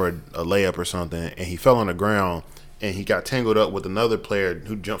went up for a layup or something and he fell on the ground and he got tangled up with another player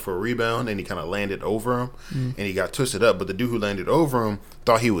who jumped for a rebound and he kind of landed over him and he got twisted up. But the dude who landed over him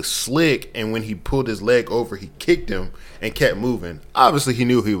thought he was slick, and when he pulled his leg over, he kicked him and kept moving. Obviously, he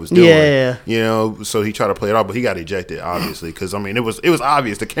knew what he was doing. Yeah. So he tried to play it off, but he got ejected, obviously, because, I mean, it was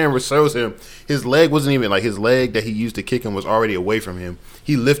obvious. The camera shows him. His leg wasn't even, like, his leg that he used to kick him was already away from him.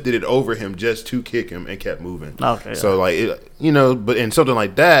 He lifted it over him just to kick him and kept moving. Okay. So, like, but in something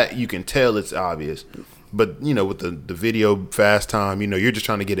like that, you can tell it's obvious. But, with the video fast time, you're just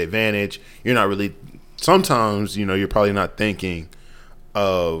trying to get advantage. You're not really – sometimes, you're probably not thinking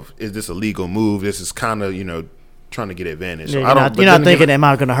of, is this a legal move? This is kind of, trying to get advantage. So Yeah, you're not thinking, am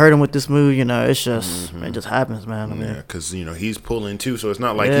I going to hurt him with this move? It's just, it just happens, man. I mean, yeah, because, he's pulling too, so it's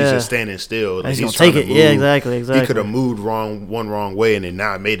not like he's just standing still. He's going to trying take it. move. Yeah, exactly. He could have moved one wrong way and then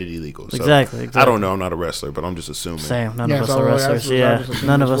now made it illegal. So Exactly. I don't know. I'm not a wrestler, but I'm just assuming. Same. None Yeah, of us so are that's wrestlers. what I Yeah. was assuming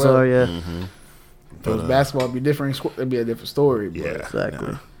None of as us well. are, yeah. If it was basketball, it'd be different. It'd be a different story. But Yeah. Exactly.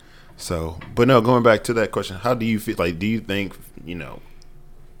 Yeah. So, but no, going back to that question, how do you feel? Like, do you think,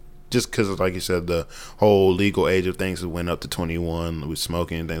 just because, like you said, the whole legal age of things went up to 21 with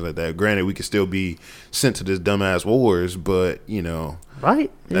smoking and things like that. Granted, we could still be sent to this dumbass wars, but, Right?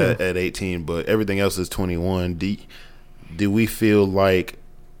 Yeah. at 18, but everything else is 21. Do we feel like,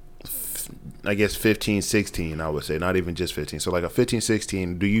 I guess 15, 16, I would say, not even just 15. So like a 15,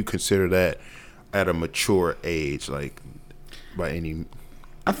 16, do you consider that at a mature age, like by any?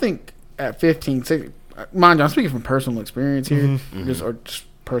 I think at 15, 16, mind you, I'm speaking from personal experience here, Mm-hmm. just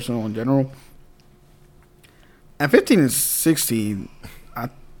personal in general. At 15 and 16, I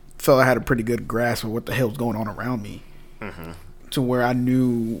felt I had a pretty good grasp of what the hell was going on around me, to where I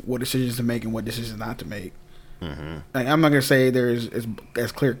knew what decisions to make and what decisions not to make. Like, I'm not gonna say there's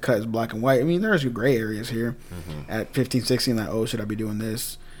as clear cut as black and white. I mean, there's gray areas here. At 15, 16, like, oh, should I be doing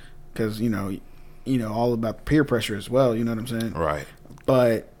this? Because all about peer pressure as well. You know what I'm saying? Right.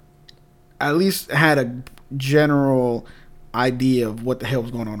 But I at least had a general idea of what the hell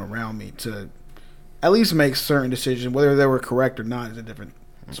was going on around me to at least make certain decisions. Whether they were correct or not is a different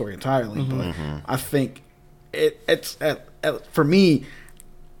story entirely. But I think it's for me.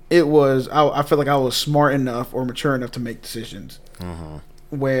 It was. I feel like I was smart enough or mature enough to make decisions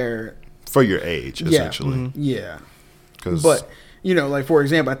where For your age, essentially. yeah. 'Cause- But like, for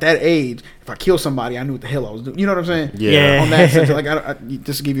example, at that age, if I kill somebody, I knew what the hell I was doing. You know what I'm saying? Yeah. On that sense, like,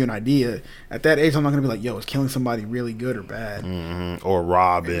 just to give you an idea, at that age, I'm not gonna be like, "Yo, is killing somebody really good or bad?" or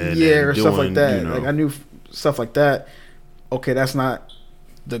robbing. Yeah, and or stuff like doing, that. Like, I knew stuff like that. Okay, that's not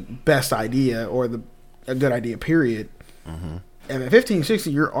the best idea or a good idea. Period. And at 15,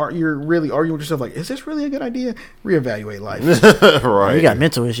 16, you're really arguing with yourself like, is this really a good idea? Reevaluate life. right. You got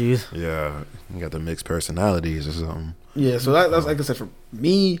mental issues. Yeah, you got the mixed personalities or something. Yeah, so that's like I said, for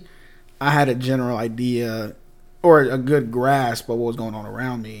me, I had a general idea or a good grasp of what was going on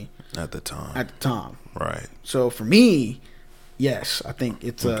around me At the time. at the time. Right. So for me, yes, I think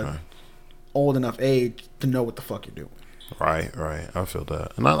it's Okay. a old enough age to know what the fuck you're doing. Right. I feel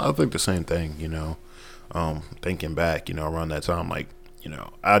that. And I think the same thing, thinking back, around that time, like,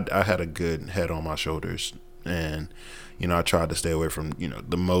 I had a good head on my shoulders, and, I tried to stay away from,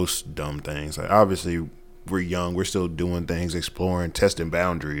 the most dumb things. Like, obviously, we're young, we're still doing things, exploring, testing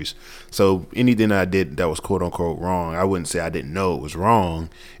boundaries. So anything I did that was quote unquote wrong, I wouldn't say I didn't know it was wrong.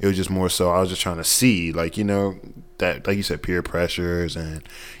 It was just more so I was just trying to see, like, that, like you said, peer pressures and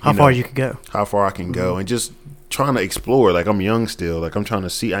How far you could go. how far I can go, and just trying to explore. Like, I'm young still. Like, I'm trying to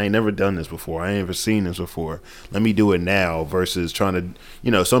see. I ain't never done this before. I ain't ever seen this before. Let me do it now versus trying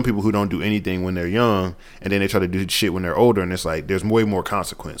to, some people who don't do anything when they're young and then they try to do shit when they're older, and it's like there's way more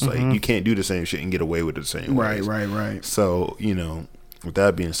consequence. Like, you can't do the same shit and get away with it the same way. Right. So, with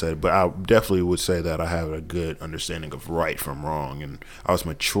that being said, but I definitely would say that I have a good understanding of right from wrong, and I was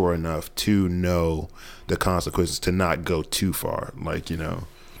mature enough to know the consequences, to not go too far. Like,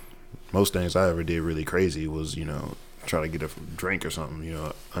 most things I ever did really crazy was, try to get a drink or something,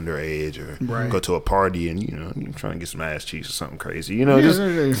 underage, or go to a party and, you trying to get some ass cheeks or something crazy,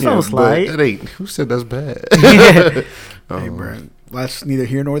 So slight. That ain't, who said that's bad? Hey, bro, that's neither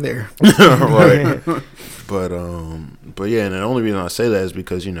here nor there. Right. But yeah, and the only reason I say that is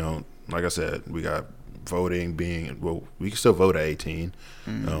because, like I said, we got voting we can still vote at 18,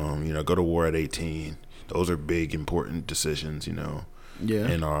 go to war at 18. Those are big, important decisions, Yeah.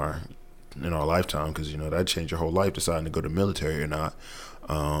 in our lifetime, because that changed your whole life, deciding to go to the military or not,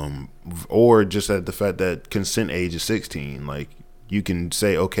 or just at the fact that consent age is 16. Like, you can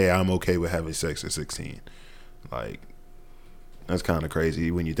say, okay, I'm okay with having sex at 16. Like, that's kind of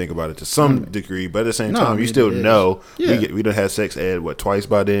crazy when you think about it to some degree, but at the same time, you still know. Yeah. We done had sex ed twice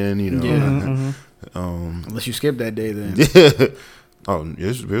by then, Yeah. Unless you skip that day, then. Oh,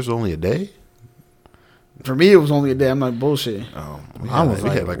 there's only a day. For me, it was only a day. I'm like, bullshit. We I was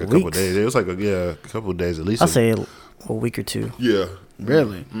had like a couple of weeks. days. It was like a couple of days at least. I say a week or two. Yeah.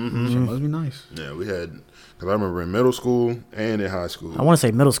 Really? Shit must be nice. Yeah, we had, because I remember in middle school and in high school. I want to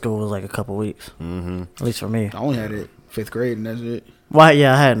say middle school was like a couple weeks, at least for me. I only had it 5th grade, and that's it. Why?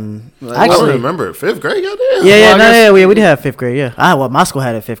 Yeah, I hadn't. Like, I don't Actually, remember it. 5th grade, y'all did? yeah, Well, I guess- we did have 5th grade. Yeah, my school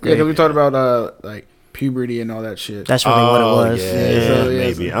had it 5th Yeah, grade. because we talked about like puberty and all that shit. That's really what it was. Yeah, So,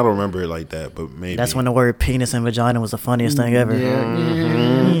 maybe. so- I don't remember it like that, but maybe. That's when the word penis and vagina was the funniest thing ever.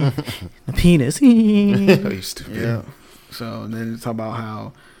 Yeah. The penis. You stupid. Yeah. So and then talk about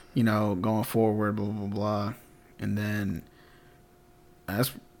how, going forward, blah blah blah, and then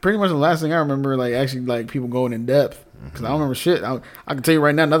that's pretty much the last thing I remember. Like, actually, like, people going in depth, because I don't remember shit. I can tell you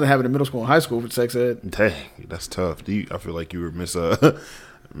right now, nothing happened in middle school and high school for sex ed. Dang, that's tough. I feel like you were miss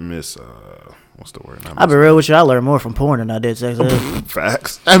what's the word? Not I'll be real with you. I learned more from porn than I did sex ed.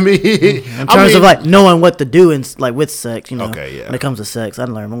 facts. I mean, In terms of like knowing what to do and like with sex, Okay, yeah. When it comes to sex, I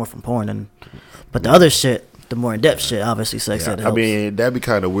learned more from porn but the other shit, the more in depth shit, obviously sex ed I helps. mean, that'd be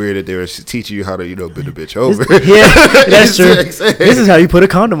kind of weird if they were teaching you how to, bend a bitch over. Yeah, that's true. Sex ed. This is how you put a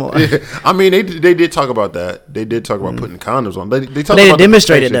condom on. Yeah. I mean, they did talk about that. They did talk about putting condoms on. They talked They didn't about the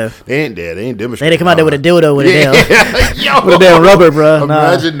demonstrate it, protection. though. They ain't demonstrate. They didn't come out there with a dildo with a damn Yo, with a damn rubber, bro. Nah.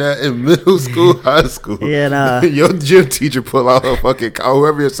 Imagine that in middle school, high school. Yeah, nah. Your gym teacher pull out a fucking,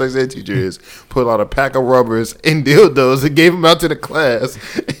 whoever your sex ed teacher is, pull out a pack of rubbers and dildos and gave them out to the class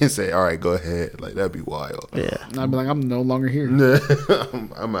and say, "All right, go ahead." Like, that'd be wild. Yeah. And I'd be like, I'm no longer here.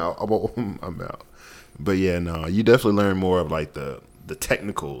 I'm out. I'm out. But yeah, no, you definitely learn more of like the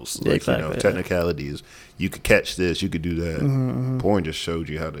technicals, Yeah, like exactly, yeah. technicalities. You could catch this, you could do that. Porn just showed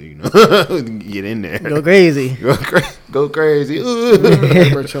you how to, get in there, Go crazy. go crazy.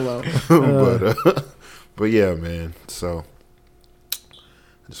 Bro, chill out. But yeah, man. So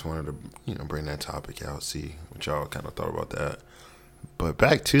I just wanted to bring that topic out, see what y'all kind of thought about that. But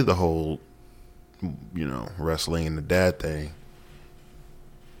back to the whole wrestling and the dad thing.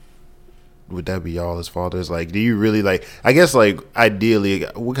 Would that be y'all as fathers? Like, do you really like? I guess like ideally,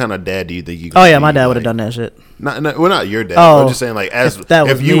 what kind of dad do you think you? Oh could yeah, be? my dad would have Like, done that shit. not your dad. Oh, I'm just saying, like, as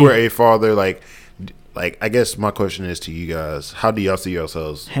if you me. were a father, like I guess my question is to you guys: how do y'all see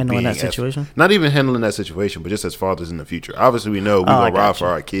yourselves Handling that being as- situation? not even handling that situation, but just as fathers in the future. Obviously, we know we I gonna ride gotcha. for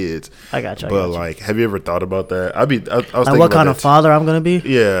our kids. I got you. But like, have you ever thought about that? I was like thinking what about kind that of father I'm gonna be?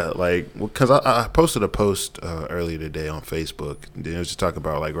 yeah, like, because I posted a post earlier today on Facebook. It was just talking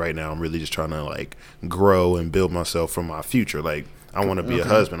about, like, right now I'm really just trying to, like, grow and build myself for my future. Like, I want to be a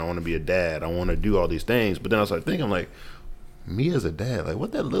husband. I want to be a dad. I want to do all these things. But then I was like thinking, like, me as a dad, like,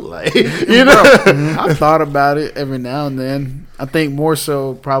 what that look like? I thought about it every now and then. I think more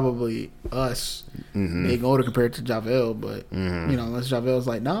so probably us being older compared to Javel, but unless Javel's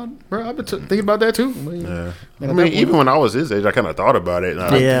like, nah, bro, I've been thinking about that too. Yeah. Then I at mean, that even point- when I was his age, I kind of thought about it.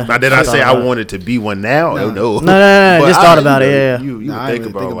 Yeah. Now, did I I say thought I about it. wanted to be one now? No. No. No, But just thought about it, yeah. You Nah, I would didn't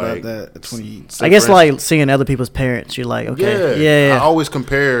think even about, like, that at 20. say I guess for like seeing other people's parents, you're like, okay, yeah. I always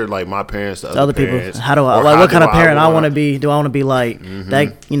compare, like, my parents to To other people. parents. How do I Or like? how What kind do of parent I wanna- want to be? Do I want to be like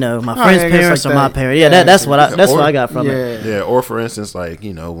that? My Oh, friend's yeah, I guess parents like or my that. parents? Yeah, Yeah, that's what or- I got from it. Yeah, or for instance, like,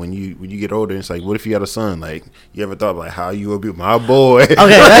 when you get older, it's like, what if you had a son? Like, you ever thought, like, how you would be my boy? Okay,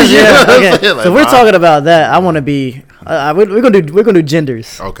 that's, You know yeah. what I'm Okay, saying? Like, so we're my- talking about that. I want to be. We're gonna do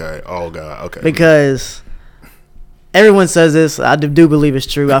genders Okay. Oh God. Okay. because everyone says this. I do believe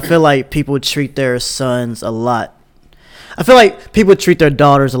it's true. I feel like people treat their sons a lot. I feel like people treat their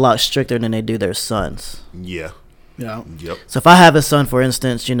daughters a lot stricter than they do their sons. Yeah. Yeah. Yep. So if I have a son, for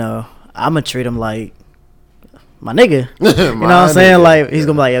instance, I'm gonna treat him like my nigga. You know what I'm saying? Like, he's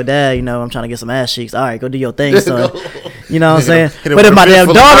gonna be like, yo, dad, you know, I'm trying to get some ass cheeks. All right, go do your thing, son. You know what I'm saying? But if my damn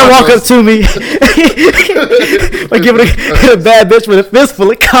daughter walk up to me, like give it a bad bitch with a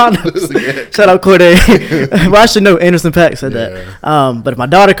fistful of condoms. Shout out Corday. Well, I should know. Anderson .Paak said that. But if my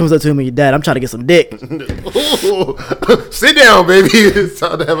daughter comes up to me, dad, I'm trying to get some dick. Sit down, baby. It's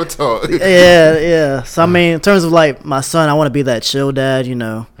time to have a talk. Yeah. So I mean, in terms of like my son, I want to be that chill dad, you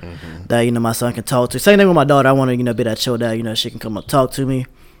know, that, you know, my son can talk to. Same thing with my daughter. I want to, you know, be that chill dad, you know, she can come up talk to me,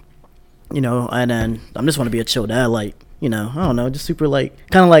 you know, and then I just want to be a chill dad, like, you know, I don't know, just super like,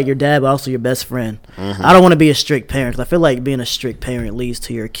 kind of like your dad, but also your best friend. I don't want to be a strict parent, because I feel like being a strict parent leads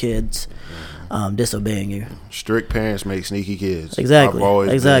to your kids disobeying you. Strict parents make sneaky kids. Exactly. I've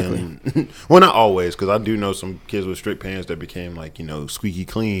always Exactly. well, not always, because I do know some kids with strict parents that became like, you know, squeaky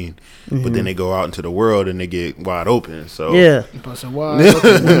clean, but then they go out into the world and they get wide open. So Yeah. Busting wide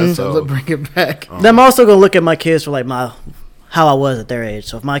open. So let's bring it back. Then I'm also gonna look at my kids for like how I was at their age.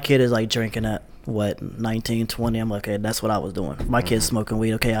 So if my kid is like drinking at 19, 20, I'm like, okay, that's what I was doing. If my kid's smoking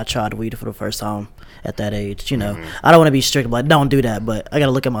weed, okay, I tried weed for the first time at that age. You know, I don't want to be strict, like, don't do that. But I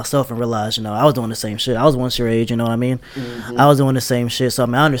gotta look at myself and realize, you know, I was doing the same shit. I was once your age. You know what I mean? I was doing the same shit. So I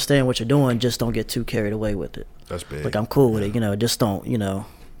mean, I understand what you're doing. Just don't get too carried away with it. that's big. Like, I'm cool with it. You know, just don't, you know,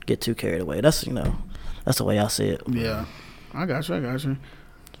 get too carried away. That's, you know, that's the way I see it. Yeah. I got you.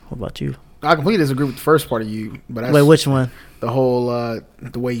 What about you? I completely disagree with the first part of you, but that's Wait, which one? the whole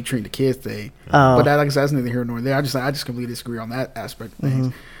the way you treat the kids thing. Oh. But that, like I said, that's neither here nor there. I just completely disagree on that aspect of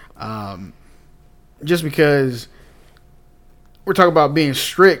things. Just because we're talking about being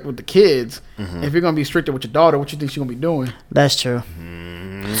strict with the kids, if you're gonna be stricter with your daughter, what you think she's gonna be doing? That's true.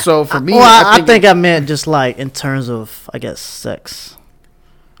 So for me, Well, I think I meant just like in terms of, I guess, sex.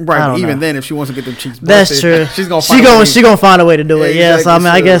 I right. don't But even know. then, if she wants to get them cheeks, That's busted, true. she's gonna she gonna find a way to do it. Yeah. So I mean,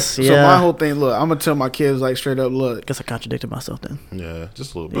 I guess. Yeah. So my whole thing, look, I'm gonna tell my kids like straight up, look. guess I contradicted myself then. Yeah,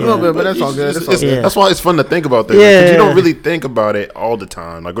 just a little A bit. little bit, but that's all good. That's why it's fun to think about things. Yeah. Because you don't really think about it all the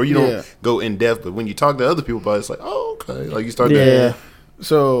time. Like, or you Yeah. don't go in depth. But when you talk to other people about it, it's like, oh, okay. Like, you start Yeah.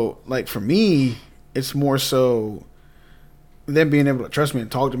 So, like, for me, it's more so them being able to trust me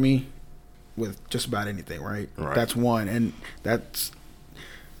and talk to me with just about anything, right? Right. That's one. And that's,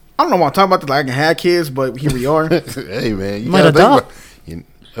 I don't know why I'm talking about this like I can have kids, but here we are. hey, man. You Might gotta think adopt. about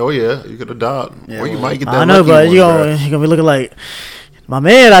oh, yeah. You could adopt. Yeah, or you well, might get that I know, lucky but one, you're bruh. gonna be looking like my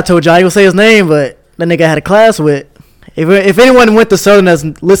man. I told you I ain't gonna say his name, but that nigga I had a class with. If anyone went to Southern that's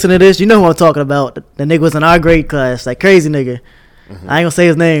listening to this, you know who I'm talking about. The nigga was in our grade class, that crazy nigga. I ain't gonna say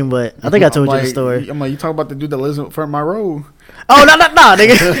his name, but I think I told you the story. I'm like, you talking about the dude that lives in front of my road? Oh, no,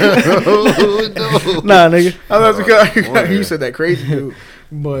 nigga. Oh, no. Nah, nigga. I was boy. you said that crazy dude.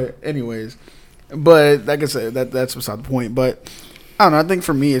 But anyways, but like I said, that's beside the point. But I don't know. I think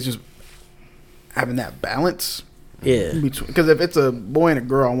for me, it's just having that balance. Yeah. Because if it's a boy and a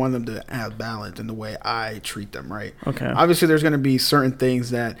girl, I want them to have balance in the way I treat them, right? Okay. Obviously, there's going to be certain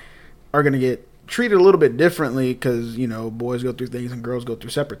things that are going to get treated a little bit differently because, you know, boys go through things and girls go through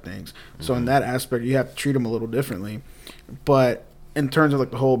separate things. So in that aspect, you have to treat them a little differently. But in terms of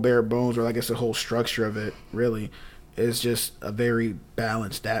like the whole bare bones, or I guess the whole structure of it, really, is just a very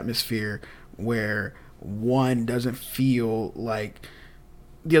balanced atmosphere where one doesn't feel like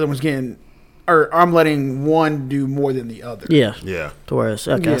the other one's getting, or I'm letting one do more than the other. Yeah. Yeah. To where it's,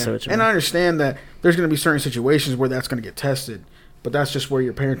 okay, I Yeah. see what you And mean. I understand that there's going to be certain situations where that's going to get tested, but that's just where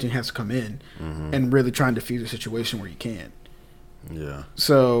your parenting has to come in and really try and diffuse a situation where you can. Yeah.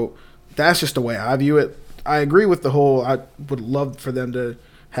 So that's just the way I view it. I agree with the whole, I would love for them to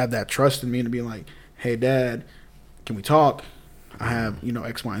have that trust in me and to be like, hey, Dad, can we talk? I have, you know,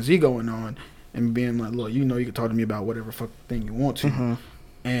 X, Y, and Z going on. And being like, look, you know, you can talk to me about whatever fuck thing you want to.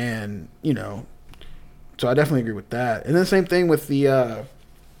 And, you know, so I definitely agree with that. And then same thing with the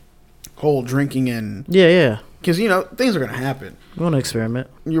whole drinking and, Yeah. because, you know, things are going to happen. We want to experiment.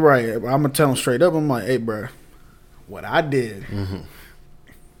 You're right. I'm going to tell them straight up. I'm like, hey, bro, what I did,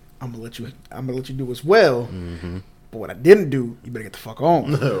 I'm going to let you do as well. But what I didn't do, you better get the fuck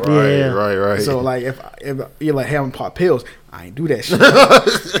on. Right. So, like, if you're like, hey, I'm pop pills, I ain't do that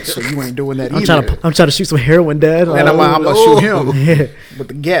shit. So you ain't doing that either. I'm trying to shoot some heroin, Dad. And I'm going to shoot him Yeah. with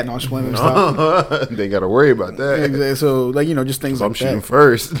the gat. No, I'm just playing. Stop. They got to worry about that. Exactly. So, like, you know, just things I'm like shooting that.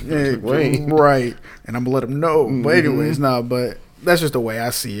 first. Yeah, Wait. right. And I'm going to let him know. But anyways, but that's just the way I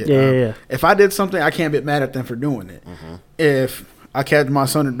see it. Yeah. If I did something, I can't get mad at them for doing it. If I catch my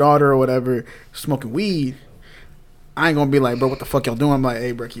son or daughter or whatever smoking weed, I ain't gonna be like, bro, what the fuck y'all doing? I'm like,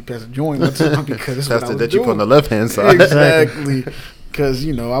 hey, bro, keep passing joint one time because this is what I That's was that you doing. put on the left hand side. Exactly. Because,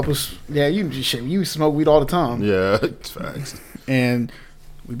 you know, I was, you smoke weed all the time. Yeah, it's facts. And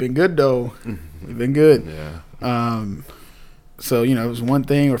we've been good though. We've been good. Yeah. So, you know, it was one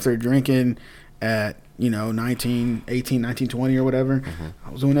thing, or if they're drinking at, you know, 19, 18, 19, 20 or whatever, I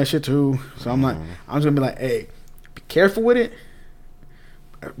was doing that shit too. So I'm like, I'm just gonna be like, hey, be careful with it.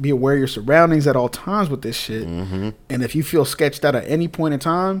 Be aware of your surroundings at all times with this shit. And if you feel sketched out at any point in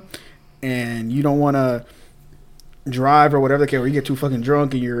time and you don't want to drive or whatever the case, or you get too fucking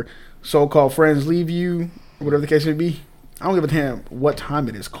drunk and your so-called friends leave you, or whatever the case may be, I don't give a damn what time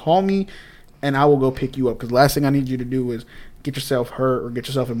it is. Call me and I will go pick you up, because the last thing I need you to do is get yourself hurt or get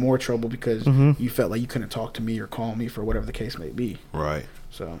yourself in more trouble because you felt like you couldn't talk to me or call me for whatever the case may be. Right.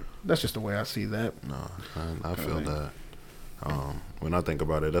 So that's just the way I see that. No, I feel that. When I think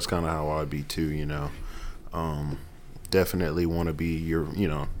about it, that's kind of how I'd be too, you know. Definitely want to be your, you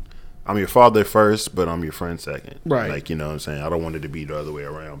know, I'm your father first, but I'm your friend second. Right. Like, you know what I'm saying? I don't want it to be the other way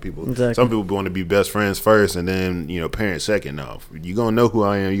around. Exactly. Some people want to be best friends first and then, you know, parents second. No, you're going to know who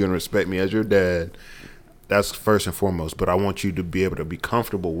I am. You're going to respect me as your dad. That's first and foremost. But I want you to be able to be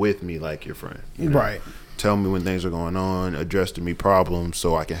comfortable with me like your friend. You know? Right. Tell me when things are going on, address to me problems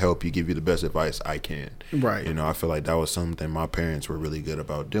so I can help you, give you the best advice I can. Right. You know, I feel like that was something my parents were really good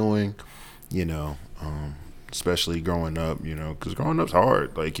about doing, you know, especially growing up, you know, because growing up's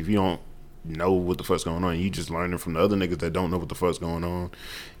hard. Like, if you don't know what the fuck's going on, you just learning from the other niggas that don't know what the fuck's going on,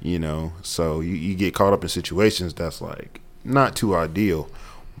 you know. So you get caught up in situations that's, like, not too ideal.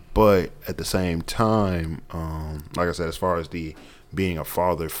 But at the same time, like I said, as far as the being a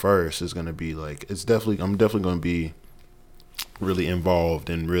father first is going to be like, I'm definitely going to be really involved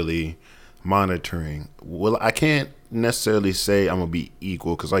and really monitoring. Well, I can't necessarily say I'm going to be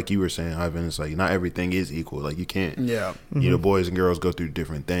equal, because like you were saying, Ivan, it's like not everything is equal. Like, you can't, you know, boys and girls go through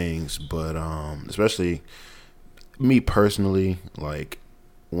different things. But especially me personally, like,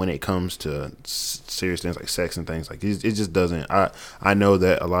 when it comes to serious things like sex and things like it just doesn't. I know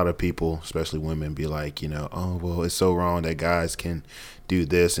that a lot of people, especially women, be like, you know, oh, well, it's so wrong that guys can do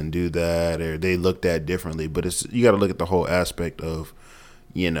this and do that, or they looked at differently. But you got to look at the whole aspect of,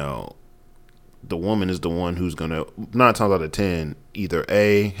 you know, the woman is the one who's gonna 9 times out of 10 either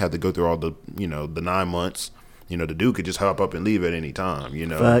A, have to go through all the, you know, the 9 months. You know, the dude could just hop up and leave at any time. You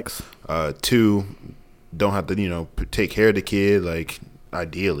know, Facts. 2, don't have to, you know, take care of the kid. Like,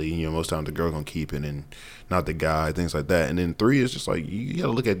 ideally, you know, most times the girl gonna keep it and not the guy, things like that. And then 3 is just like, you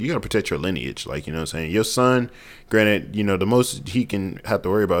gotta protect your lineage. Like, you know what I'm saying? Your son, granted, you know, the most he can have to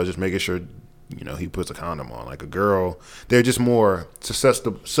worry about is just making sure, you know, he puts a condom on. Like, a girl, they're just more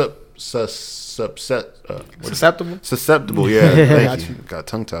susceptible. Susceptible, yeah. Thank you. Got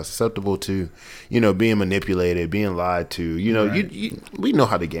tongue tied. Susceptible to, you know, being manipulated, being lied to. You know, right. We know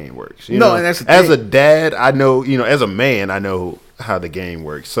how the game works. You know? And that's the as thing. a dad, I know. You know, as a man, I know how the game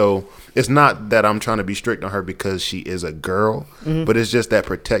works. So it's not that I'm trying to be strict on her because she is a girl, but it's just that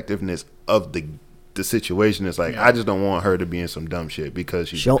protectiveness of the situation. It's like, I just don't want her to be in some dumb shit because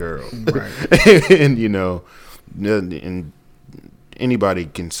she's a girl, right? And you know, and anybody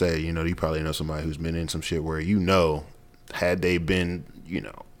can say, you know, you probably know somebody who's been in some shit where, you know, had they been, you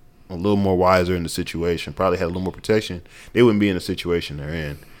know, a little more wiser in the situation, probably had a little more protection, they wouldn't be in the situation they're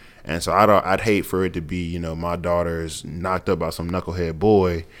in. And so I'd hate for it to be, you know, my daughter's knocked up by some knucklehead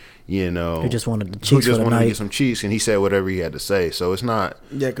boy, you know, who just wanted the cheeks, to get some cheeks, and he said whatever he had to say. So it's not,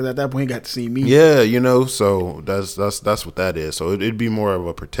 because at that point he got to see me. Yeah, you know, so that's what that is. So it'd be more of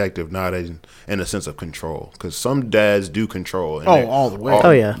a protective, not in a sense of control, because some dads do control. And all the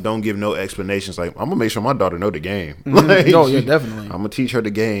way. Don't give no explanations. Like, I'm gonna make sure my daughter know the game. Like, definitely. I'm gonna teach her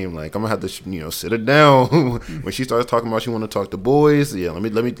the game. Like, I'm gonna have to, you know, sit her down when she starts talking about she want to talk to boys. Yeah, let me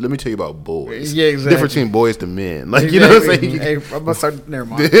tell you about boys. Yeah, exactly. Difference between boys to men. Like, you know what I'm saying? Hey, I'm gonna start. Never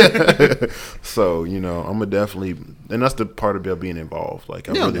mind. So, you know, I'm gonna definitely, and that's the part about being involved. Like,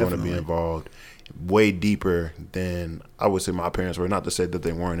 I really want to be involved way deeper than I would say my parents were. Not to say that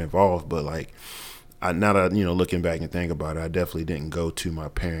they weren't involved, but like, now that, you know, looking back and think about it, I definitely didn't go to my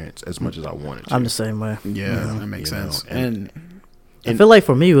parents as much as I wanted to. I'm the same way. Yeah, that makes sense. And I feel like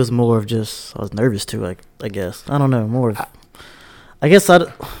for me it was more of just, I was nervous too. Like, I guess, I don't know, more of, I guess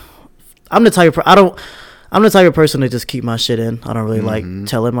I'm the type of I'm the type of person to just keep my shit in. I don't really like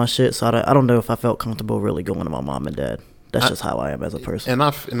telling my shit, so I don't know if I felt comfortable really going to my mom and dad. That's just how I am as a person. And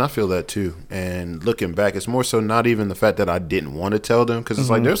I feel that too. And looking back, it's more so not even the fact that I didn't want to tell them, because it's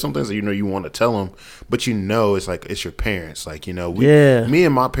like, there's some things that, you know, you want to tell them, but you know, it's like, it's your parents. Like, you know, me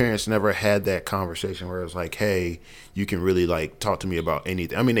and my parents never had that conversation where it was like, hey, you can really like talk to me about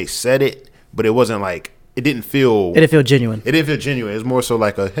anything. I mean, they said it, but it wasn't like it didn't feel. It didn't feel genuine. It didn't feel genuine. It was more so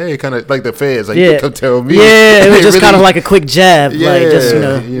like a hey, kind of like the feds. Like Yeah. you come tell me. Yeah, it was just really- kind of like a quick jab. Yeah, Like, just,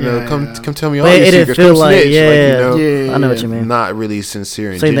 Yeah. come tell me all But your it didn't secrets. feel Come like, snitch. yeah. I know what Yeah. you mean. Not really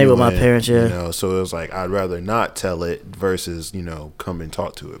sincere and Same thing with my genuine, parents, yeah. You know, so it was like I'd rather not tell it versus come and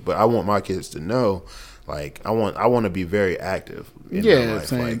talk to it. But I want my kids to know, like I want to be very active. In their Yeah, life,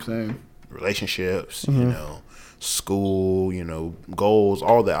 same, like, same. relationships, Mm-hmm. school, goals,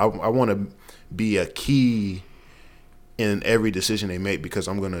 all that. I want to be a key in every decision they make because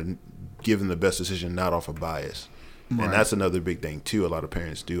I'm going to give them the best decision, not off of bias. Right. And that's another big thing too. A lot of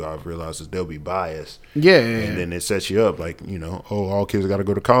parents do. I've realized is they'll be biased, Yeah, and then it sets you up like all kids got to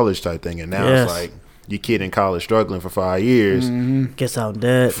go to college type thing. And now Yes. it's like your kid in college struggling for 5 years Gets out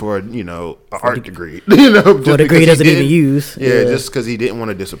dead. for an art degree, For a just degree because he doesn't he even didn't- use. Yeah, just because he didn't want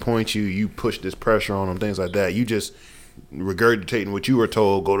to disappoint you, you push this pressure on him, things like that. You just regurgitating what you were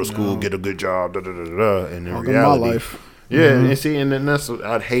told: go to school, get a good job, da da da da. And in Welcome to reality, my life. yeah, and see, and then that's what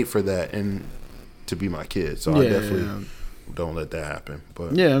I'd hate for that, and to be my kid. So I Yeah. definitely don't let that happen.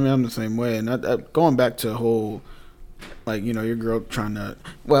 But Yeah, I mean, I'm the same way. And going back to the whole, like, your girl trying to,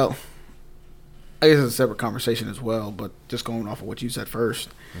 well, I guess it's a separate conversation as well, but just going off of what you said first.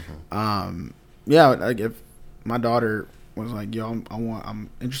 Yeah, like if my daughter was like, yo, I'm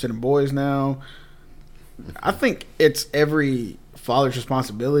interested in boys now, I think it's every father's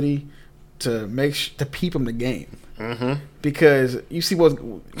responsibility to to peep them the game. Because you see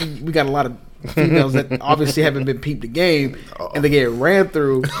we got a lot of females that obviously haven't been peeped the game, and they get ran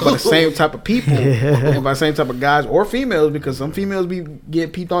through by the same type of people and by the same type of guys or females, because some females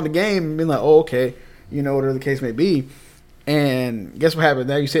get peeped on the game and be like, oh, okay, whatever the case may be. And guess what happened?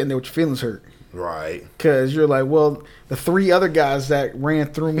 Now you're sitting there with your feelings hurt. right, Because you're like, well, the 3 other guys that ran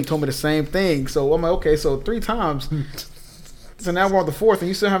through me told me the same thing. So I'm like, okay, so 3 times. So now we're on the 4th and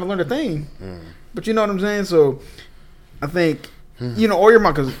you still haven't learned a thing. But you know what I'm saying? So I think, or your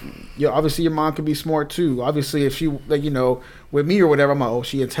mom, because obviously your mom could be smart too. Obviously, if she, like, with me or whatever, I'm like, oh,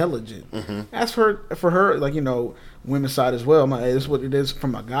 she intelligent. As for her, like, women's side as well, I'm like, hey, this is what it is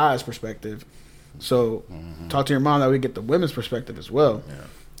from a guy's perspective. So talk to your mom that we get the women's perspective as well. Yeah.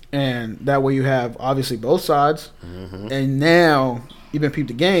 And that way you have obviously both sides. And now you've been peeped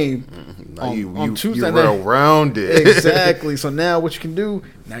the game now on Tuesday. you're well rounded. Exactly. So now what you can do,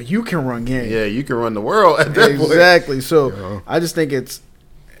 now you can run game. Yeah, you can run the world at that point. Exactly. So Yeah. I just think it's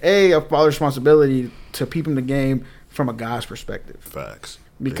a father's responsibility to peep him the game from a guy's perspective, Facts.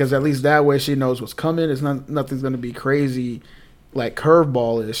 because at least that way she knows what's coming. It's nothing's going to be crazy, like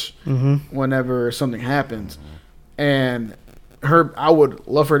curveball-ish whenever something happens. And I would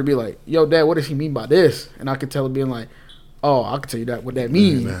love for her to be like, "Yo, Dad, what does he mean by this?" And I could tell her being like, "Oh, I can tell you that what that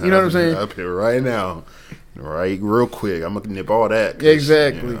means." You know what I'm saying? Up here right now, right, real quick. I'm gonna nip all that. 'Cause,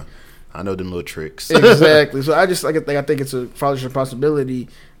 Exactly. I know them little tricks. Exactly. So I think it's a father's responsibility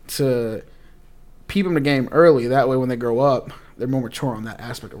to peep them the game early. That way, when they grow up, they're more mature on that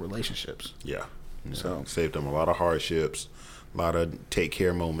aspect of relationships. Yeah. So- saved them a lot of hardships, a lot of take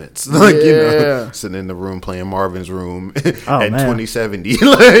care moments. Like, Yeah. sitting in the room playing Marvin's Room Oh, at man. 2070.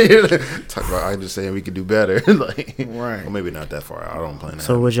 Like, talk about, I'm just saying we could do better. Like, Right. Well, maybe not that far out. I don't plan that.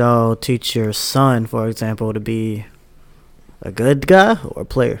 So would y'all teach your son, for example, to be a good guy or a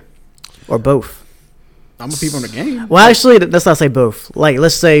player? Or both? I'm gonna peep on the game. Well, actually, let's not say both. Like,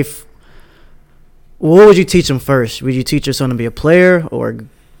 let's say, what would you teach him first? Would you teach your son to be a player or,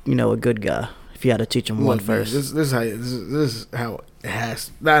 a good guy? If you had to teach him one Look, man, first. this is how it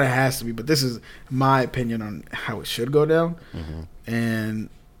has. Not it has to be, but this is my opinion on how it should go down. And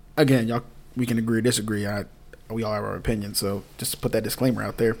again, we can agree or disagree. We all have our opinion, so just to put that disclaimer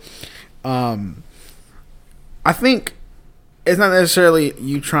out there. I think it's not necessarily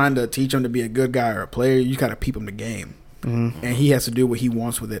you trying to teach him to be a good guy or a player. You got to peep him the game, and he has to do what he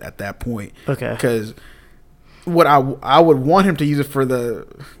wants with it at that point. Okay. Because what I would want him to use it for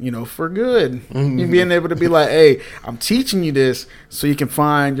for good. You being able to be like, hey, I'm teaching you this so you can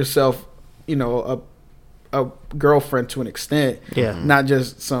find yourself, a girlfriend to an extent. Yeah. Not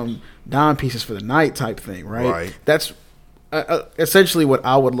just some dime pieces for the night type thing, right? Right. That's essentially what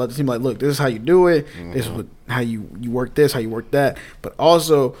I would let the team like. Look, this is how you do it. This is how you work this, how you work that. But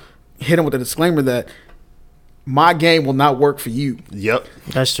also hit him with a disclaimer that my game will not work for you. Yep.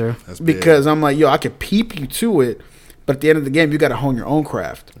 That's true. That's big. Because I'm like, yo, I could peep you to it, but at the end of the game, you got to hone your own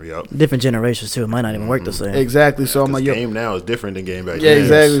craft. Yep. Different generations, too. It might not even work the same. Exactly. So I'm 'Cause like, yo, game now is different than game back yeah, then.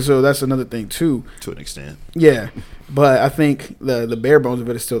 exactly. So that's another thing too. To an extent. Yeah, but I think the bare bones of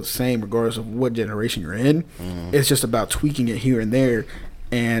it is still the same, regardless of what generation you're in. It's just about tweaking it here and there,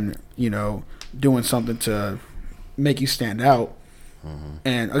 and doing something to make you stand out.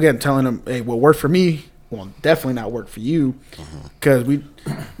 And again, telling them, hey, what worked for me will definitely not work for you because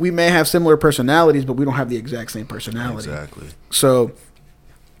we may have similar personalities, but we don't have the exact same personality. Exactly. So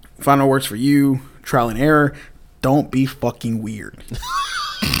find what works for you. Trial and error. Don't be fucking weird.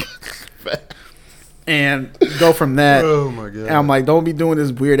 And go from that. Oh my god! And I'm like, don't be doing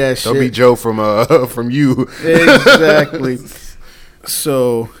this weird ass shit. Don't be Joe from you. Exactly.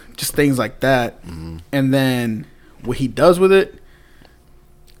 So just things like that, and then what he does with it,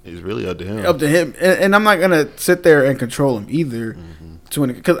 It's really up to him. up to him. And I'm not gonna sit there and control him either.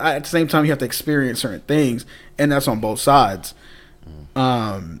 Because at the same time, you have to experience certain things, and that's on both sides.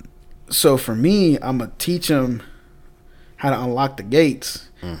 So for me, I'm gonna teach him how to unlock the gates.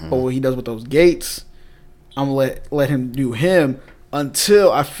 But what he does with those gates, I'm gonna let him do him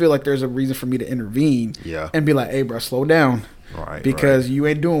until I feel like there's a reason for me to intervene. Yeah. And be like, hey, bro, slow down. Right. Because you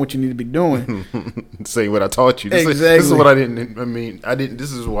ain't doing what you need to be doing. Say what I taught you. This Exactly. This is what I didn't. I mean, I didn't.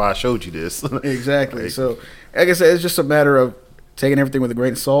 This is why I showed you this. Exactly. Like, So, like I said, it's just a matter of taking everything with a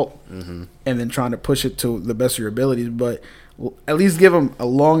grain of salt and then trying to push it to the best of your abilities. But at least give them a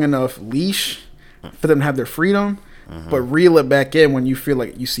long enough leash for them to have their freedom, but reel it back in when you feel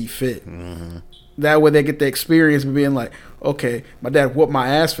like you see fit. That way they get the experience of being like, okay, my dad whooped my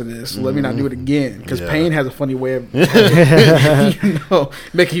ass for this, so let me not do it again. Because pain has a funny way of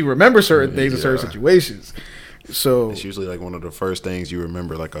making you remember certain things in certain situations. So it's usually like one of the first things you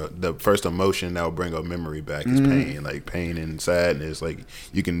remember, like the first emotion that will bring a memory back is pain, like pain and sadness. Like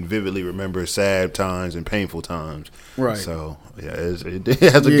you can vividly remember sad times and painful times. Right. So yeah, it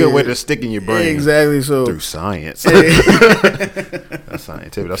has a good way to stick in your brain. Exactly. So through science. That's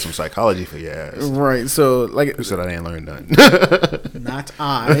scientific. That's some psychology for your ass. Right. So like, Who said I didn't learn nothing? not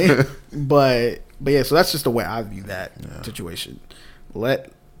I, but yeah. So that's just the way I view that situation.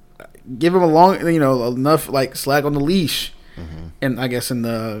 Give him a long, enough like slack on the leash, and I guess in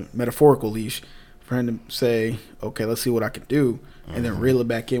the metaphorical leash, for him to say, okay, let's see what I can do, and then reel it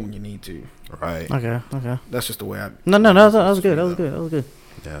back in when you need to. Right. Okay. That's just the way I. No, that was good. That was good.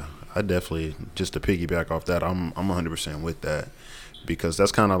 Yeah, I definitely, just to piggyback off that, I'm 100% with that, because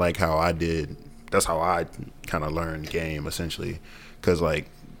that's kind of like how I did. That's how I kind of learned game essentially, because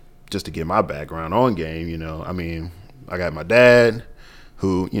like just to get my background on game, I mean, I got my dad,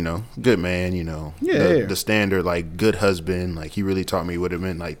 who, good man, the standard, like, good husband. Like, he really taught me what it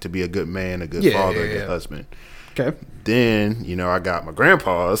meant, like, to be a good man, a good father, a good husband. Okay. Then, I got my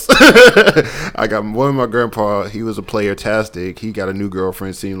grandpas. I got one of my grandpa. He was a player-tastic. He got a new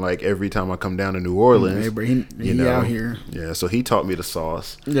girlfriend, seemed like, every time I come down to New Orleans. Hey, bro, he out here. Yeah, so he taught me the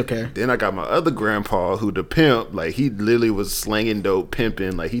sauce. Okay. Then I got my other grandpa, who the pimp, like, he literally was slanging dope,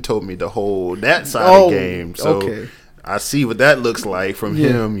 pimping. Like, he told me the whole, that side of the game. So okay. I see what that looks like from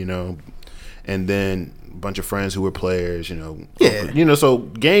him, and then a bunch of friends who were players, so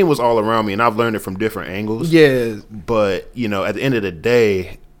game was all around me, and I've learned it from different angles. Yeah. But, at the end of the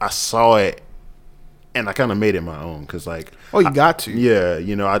day, I saw it, and I kind of made it my own, because, like... Oh, you got to. Yeah,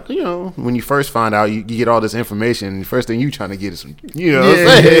 when you first find out, you get all this information, the first thing you trying to get is some, Yeah. what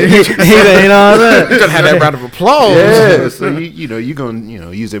I'm saying? You're going to have that round of applause. Yeah, so you're going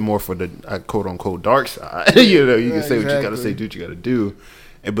to use it more for the quote unquote dark side. You can say what you got to say, do what you got to do.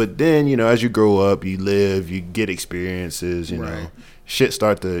 But then, as you grow up, you live, you get experiences, know, shit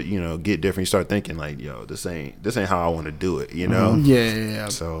start to, get different. You start thinking like, yo, this ain't how I want to do it, Yeah.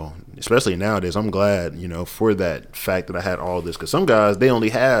 So, especially nowadays, I'm glad, for that fact that I had all this. Because some guys, they only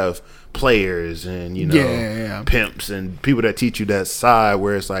have players and, pimps and people that teach you that side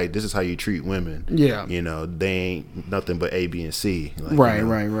where it's like, this is how you treat women. Yeah. They ain't nothing but A, B, and C. Like,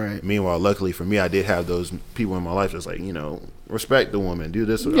 Right. Meanwhile, luckily for me, I did have those people in my life that's like, respect the woman, do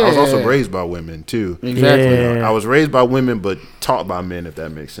this. I was also raised by women, too. Exactly. Yeah. I was raised by women, but taught by men, if that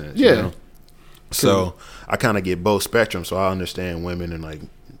makes sense. Yeah. So I kind of get both spectrums, so I understand women and, like,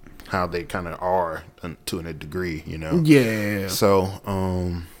 how they kind of are to a degree, Yeah. So,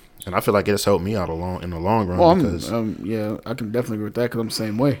 and I feel like it's helped me out in the long run. Well, because, I can definitely agree with that because I'm the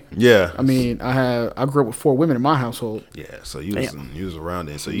same way. Yeah. I mean, I grew up with 4 women in my household. Yeah, so you was around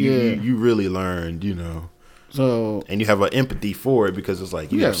it. So you really learned, So and you have an empathy for it because it's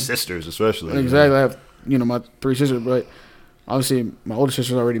like you have sisters, especially. Exactly. I have, my 3 sisters, but obviously my older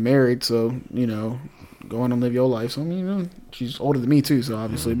sister's already married, so, go on and live your life. So, she's older than me too, so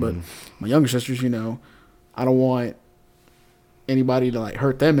obviously, but my younger sisters, I don't want anybody to like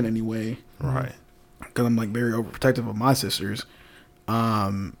hurt them in any way. Right. Because I'm like very overprotective of my sisters.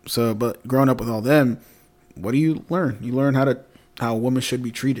 But growing up with all them, what do you learn? You learn how a woman should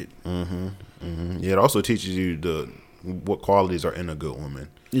be treated. Yeah, it also teaches you what qualities are in a good woman.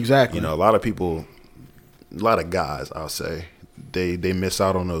 Exactly. A lot of guys, I'll say, they miss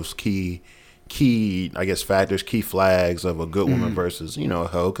out on those key key, I guess, factors, key flags of a good woman versus, a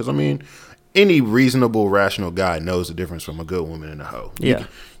hoe. Because, I mean, any reasonable, rational guy knows the difference from a good woman and a hoe. Yeah.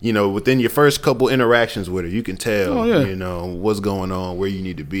 Within your first couple interactions with her, you can tell, Oh, yeah. what's going on, where you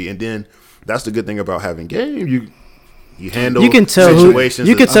need to be. And then that's the good thing about having game. You handle You can tell situations.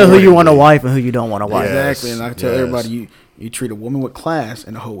 who you want a wife and who you don't want a wife. Yes, Exactly, and I can tell everybody you treat a woman with class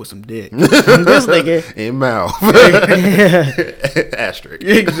and a hoe with some dick. This nigga. in mouth. Asterisk.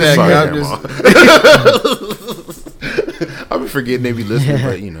 Exactly. Sorry, I'm Grandma. I've been forgetting they be listening,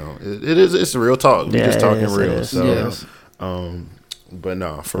 but it's real talk. We're just talking real. It is. So, Yes. but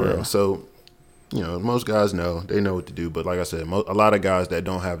no, for real. So, most guys know what to do. But like I said, a lot of guys that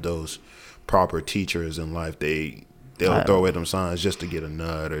don't have those proper teachers in life, they'll throw away them signs just to get a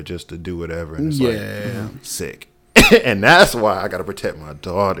nut or just to do whatever. And it's like sick. And that's why I gotta protect my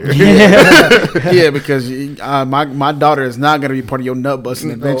daughter. Yeah, because my daughter is not gonna be part of your nut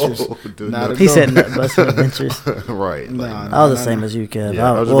busting adventures. dude, Not no. at He all. said nut busting adventures. Right. Nah, I was the same as you, Kev.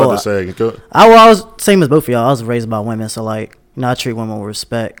 Yeah, I was about to say. I was same as both of y'all. I was raised by women, so like, I treat women with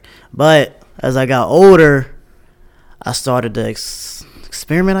respect. But as I got older, I started to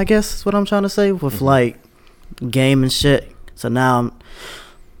experiment. I guess is what I'm trying to say with like game and shit. So now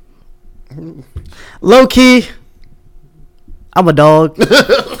I'm low key. I'm a dog.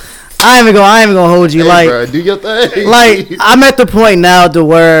 I ain't even gonna hold you. Hey, like, bro, do your thing. like I'm at the point now to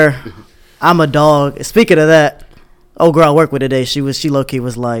where I'm a dog. Speaking of that, old girl I work with today, she low key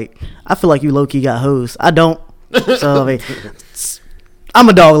was like, I feel like you low key got hoes. I don't. So I mean, I'm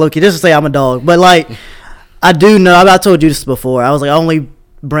a dog, low key. Just to say I'm a dog, but like I do know. I told you this before. I was like, I only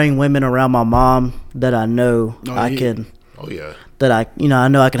bring women around my mom that I know I can. Oh yeah. That I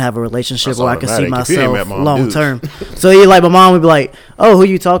know I can have a relationship That's where I can see automatic. If you ain't myself met mom long dudes. term. So my mom would be like, "Oh, who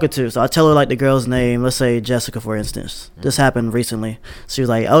you talking to?" So I tell her like the girl's name. Let's say Jessica, for instance. This happened recently. She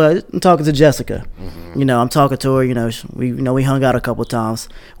was like, "Oh, I'm talking to Jessica." I'm talking to her. We hung out a couple times.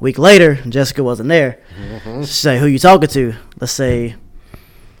 A week later, Jessica wasn't there. She said, "Who you talking to?" Let's say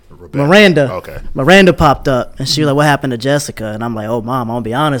Rebecca. Miranda. Okay. Miranda popped up, and she was like, "What happened to Jessica?" And I'm like, "Oh, mom, I'm gonna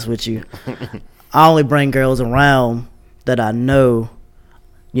be honest with you. I only bring girls around that I know."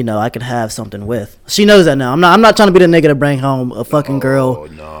 I could have something with. She knows that now. I'm not trying to be the nigga to bring home a fucking girl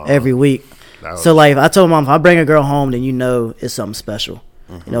every week. So like, I told mom, if I bring a girl home, then it's something special.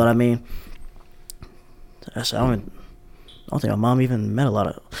 You know what I mean? I don't think my mom even met a lot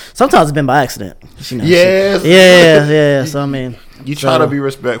of. Sometimes it's been by accident. Yes. Yeah. So I mean, You try to be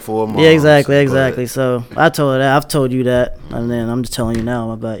respectful of moms. yeah, exactly. So I told her that. I've told you that, and then I'm just telling you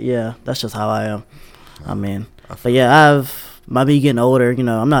now. But yeah, that's just how I am. I mean, but yeah, by me getting older,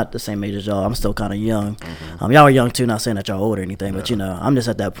 I'm not the same age as y'all. I'm still kind of young. Y'all are young too. Not saying that y'all older or anything, but I'm just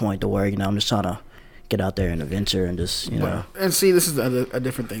at that point to where I'm just trying to get out there and adventure and just And see, this is a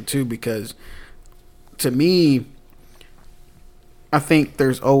different thing too, because to me, I think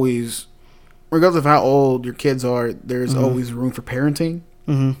there's always, regardless of how old your kids are, there's always room for parenting.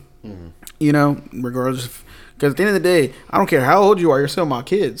 Regardless of, because at the end of the day, I don't care how old you are, you're still my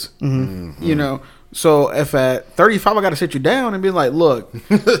kids. So if at 35 I got to sit you down and be like, look,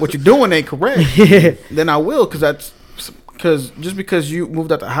 what you're doing ain't correct, then I will, because just because you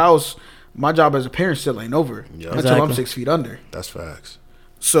moved out the house, my job as a parent still ain't over until I'm 6 feet under. That's facts.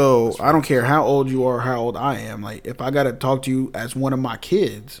 So I don't care how old you are or how old I am. Like, if I got to talk to you as one of my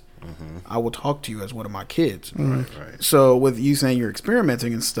kids, I will talk to you as one of my kids. Right. So with you saying you're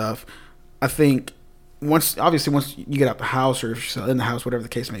experimenting and stuff, I think once you get out the house, or if you're still in the house, whatever the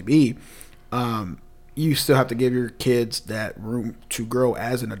case may be, you still have to give your kids that room to grow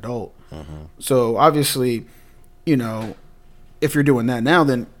as an adult. So obviously, if you're doing that now,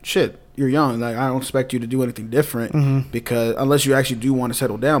 then shit, you're young. Like, I don't expect you to do anything different, because unless you actually do want to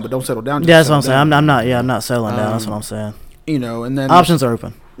settle down, but don't settle down. that's what I'm saying. I'm not settling down. That's what I'm saying. And then Options are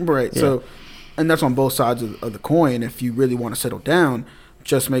open. Right. Yeah. So, and that's on both sides of the coin. If you really want to settle down,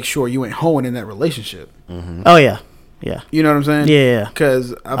 just make sure you ain't hoeing in that relationship. Oh yeah. Yeah. You know what I'm saying? Yeah.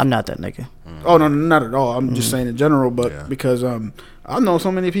 Because I'm not that nigga. Oh no, not at all. I'm just saying in general, but because I know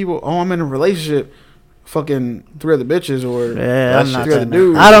so many people. Oh, I'm in a relationship, fucking 3 other bitches, or I'm not 3 other that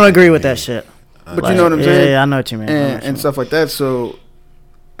dudes. I don't agree with that shit. But you know what I'm saying? Yeah, I know what you mean. And stuff like that. So,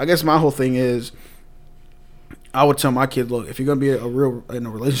 I guess my whole thing is, I would tell my kids, look, if you're gonna be in a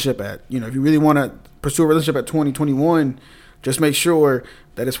relationship at, if you really want to pursue a relationship at 2021, just make sure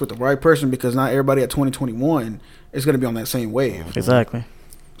that it's with the right person, because not everybody at 2021 is gonna be on that same wave. Exactly.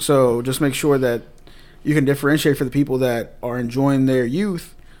 So just make sure that you can differentiate for the people that are enjoying their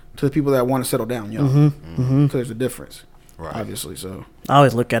youth to the people that want to settle down young. So there's a difference, obviously. So I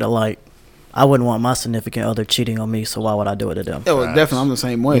always look at it like, I wouldn't want my significant other cheating on me, so why would I do it to them? definitely, I'm the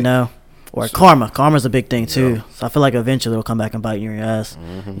same way. Or karma. Karma's a big thing too. So I feel like eventually it'll come back and bite you in your ass.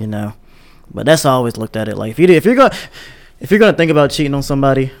 You know. But that's how I always looked at it. Like if you're gonna think about cheating on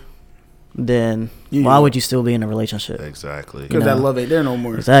somebody, then why would you still be in a relationship? Exactly. Because that love ain't there no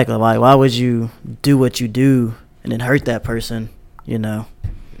more. Exactly. Why would you do what you do and then hurt that person? You know.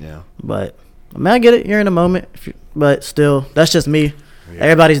 Yeah. But I mean, I get it. You're in a moment, but still, that's just me. Yeah.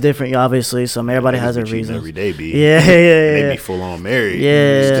 Everybody's different, obviously. So everybody has their reasons. Every day, be they be full on married.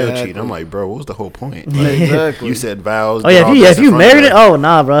 Yeah, still exactly. cheating. I'm like, bro, what was the whole point? Like, exactly. You said vows. Oh yeah, if you married it, oh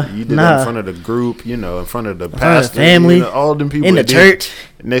nah, bro. You did that in front of the group, in front of the pastor, family, all them people in the church.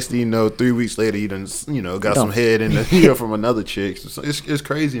 Next thing you know, 3 weeks later, you done, got some head in the, from another chick. So it's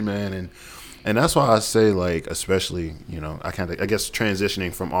crazy, man, and that's why I say, like, especially, I guess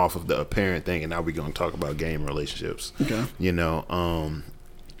transitioning from off of the parent thing, and now we're gonna talk about game relationships. Okay.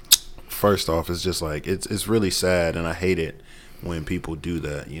 First off, it's just like it's really sad, and I hate it when people do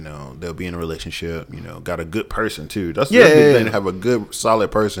that. They'll be in a relationship, got a good person too. That's the good thing, to have a good,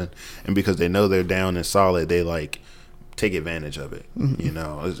 solid person, and because they know they're down and solid, they like take advantage of it.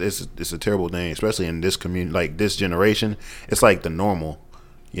 Mm-hmm. It's a terrible thing, especially in this community, like this generation. It's like the normal.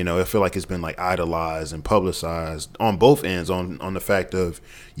 I feel like it's been like idolized and publicized on both ends, on the fact of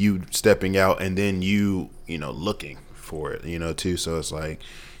you stepping out and then you looking for it, too. So it's like,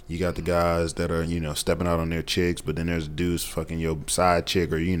 you got the guys that are, stepping out on their chicks, but then there's dudes fucking your side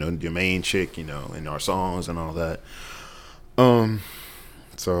chick or, your main chick, in our songs and all that.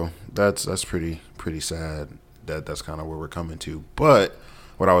 So that's pretty sad that's kind of where we're coming to. But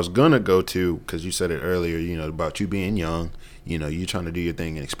what I was going to go to, because you said it earlier, about you being young, you trying to do your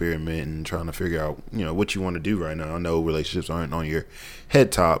thing and experiment and trying to figure out, what you want to do right now. I know relationships aren't on your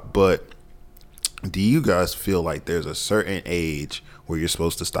head top, but do you guys feel like there's a certain age where you're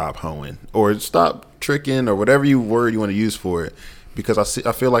supposed to stop hoeing or stop tricking or whatever word you want to use for it? Because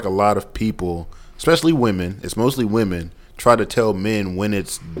I feel like a lot of people, especially women, it's mostly women, try to tell men when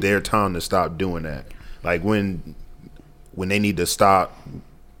it's their time to stop doing that. Like when they need to stop,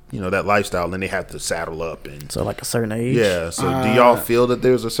 that lifestyle, then they have to saddle up. And so like a certain age. Yeah. So do y'all feel that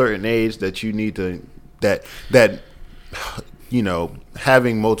there's a certain age that you need to that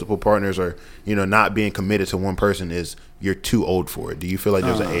having multiple partners or not being committed to one person is you're too old for it? Do you feel like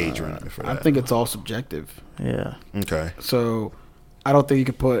there's an age limit for that? I think it's all subjective. Yeah. Okay. So I don't think you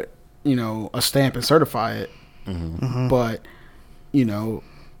can put a stamp and certify it. Mm-hmm. Mm-hmm. But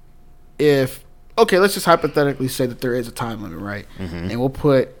if let's just hypothetically say that there is a time limit, right? Mm-hmm. And we'll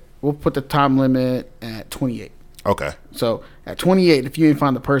put the time limit at 28. Okay. So at 28, if you didn't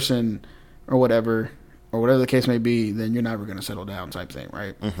find the person or whatever the case may be, then you're never going to settle down type thing,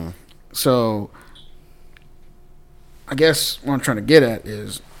 right? Mm-hmm. So I guess what I'm trying to get at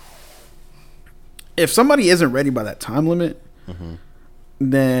is if somebody isn't ready by that time limit, mm-hmm.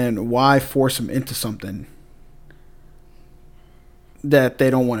 then why force them into something that they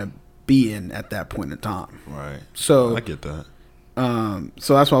don't want to be in at that point in time? Right. So I get that.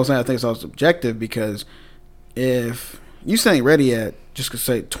 So that's why I was saying I think it's all subjective, because if you saying ready at just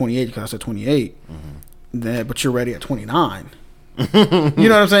say 28 because I said 28, mm-hmm. but you're ready at 29. You know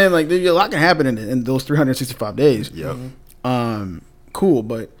what I'm saying? Like, a lot can happen in those 365 days. Yep. Cool,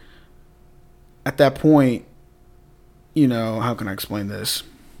 but at that point, how can I explain this?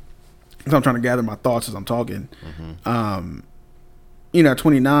 Because I'm trying to gather my thoughts as I'm talking. Mm-hmm.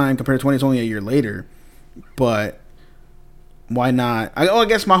 29 compared to 20, it's only a year later. But why not? I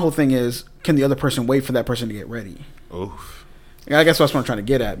guess my whole thing is, can the other person wait for that person to get ready? Oof. I guess that's what I'm trying to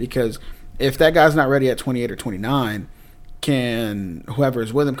get at, because if that guy's not ready at 28 or 29, can whoever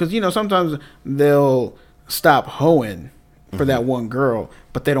is with him, because sometimes they'll stop hoeing for mm-hmm. that one girl,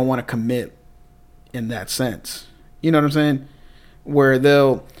 but they don't want to commit in that sense. You know what I'm saying? Where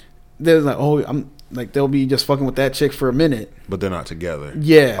they're like, they'll be just fucking with that chick for a minute, but they're not together.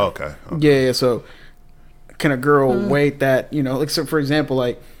 Yeah. Okay. Yeah. So can a girl wait that, like, so for example,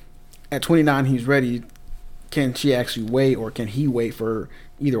 like at 29 he's ready, can she actually wait, or can he wait for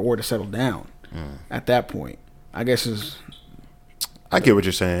either or to settle down at that point? I guess I get what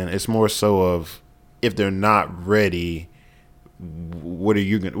you're saying. It's more so of, if they're not ready,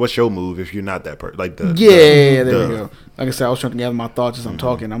 what's your move if you're not that person? Like there we go. Like I said, I was trying to gather my thoughts as I'm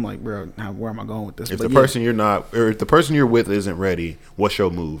talking. I'm like, bro, where am I going with this? If person if the person you're with isn't ready, what's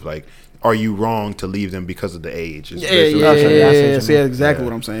your move? Like, are you wrong to leave them because of the age? Yeah. See, that's exactly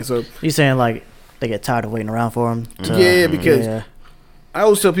what I'm saying. So you saying like they get tired of waiting around for them? Because I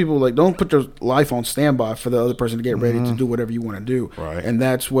always tell people, like, don't put your life on standby for the other person to get ready to do whatever you want to do. Right. And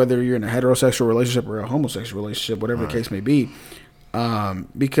that's whether you're in a heterosexual relationship or a homosexual relationship, whatever the case may be.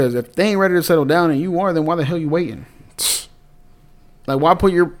 Because if they ain't ready to settle down and you are, then why the hell you waiting? Like, why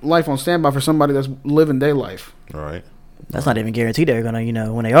put your life on standby for somebody that's living their life? Right. That's not even guaranteed they're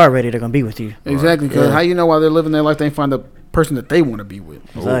gonna, when they are ready, they're gonna be with you. Exactly. Because Yeah. how you know while they're living their life, they ain't find the person that they want to be with?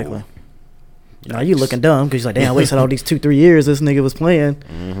 Exactly. Ooh. You looking dumb because you're like, damn, I wasted all these 2-3 years this nigga was playing,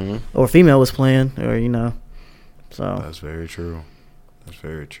 Mm-hmm. or female was playing, or So That's very true. That's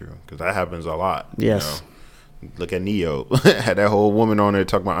very true. Because that happens a lot. Yes. Look at Neo. Had that whole woman on there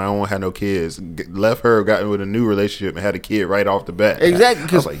talking about, I don't want to have no kids. Left her, got with a new relationship, and had a kid right off the bat. Exactly.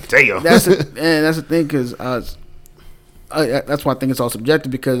 I was like, damn. That's the thing. Because that's why I think it's all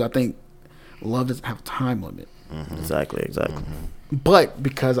subjective. Because I think love doesn't have a time limit. exactly. But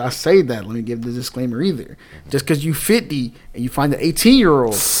because I say that, let me give the disclaimer either. Just because you 50 and you find an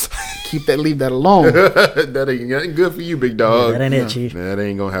 18-year-old, leave that alone. That ain't nothing good for you, big dog. That ain't it, Chief. That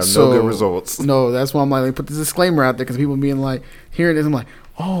ain't gonna have no good results. No, that's why I'm like, let me put this disclaimer out there because people being like, hearing this, I'm like,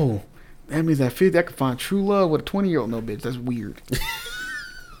 oh, that means at 50 I can find true love with a 20-year-old. No, bitch, that's weird.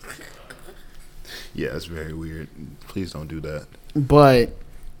 Yeah, it's very weird. Please don't do that. But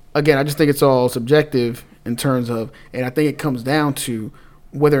again, I just think it's all subjective in terms of, and I think it comes down to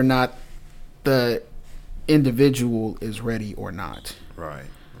whether or not the individual is ready or not. Right.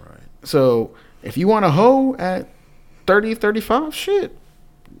 So if you want a hoe at 30, 35, shit,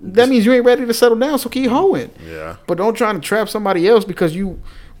 that means you ain't ready to settle down. So keep hoeing. Yeah. But don't try to trap somebody else because you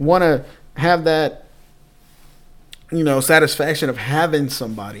want to have that, satisfaction of having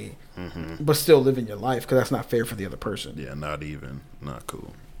somebody, but still living your life, because that's not fair for the other person. Yeah, not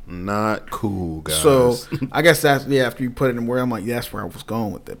cool. Not cool, guys. So I guess that's, after you put it in where I'm like, that's where I was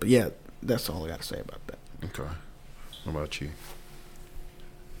going with it. But yeah, that's all I got to say about that. Okay. What about you?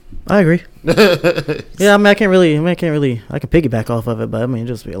 I agree. Yeah, I can piggyback off of it, but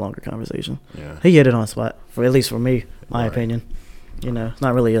just be a longer conversation. Yeah. He hit it on spot, at least for me, my opinion. It's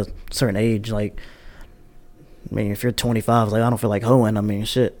not really a certain age. Like, if you're 25, like, I don't feel like hoeing.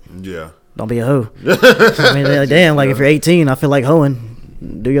 Shit. Yeah. Don't be a hoe. Damn, like, if you're 18, I feel like hoeing.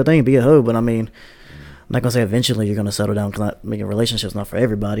 Do your thing, be a hoe. But I'm not gonna say eventually you're gonna settle down, because making relationships not for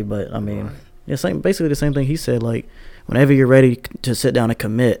everybody. But basically the same thing he said. Like, whenever you're ready to sit down and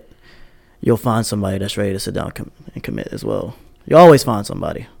commit, you'll find somebody that's ready to sit down and commit as well. You always find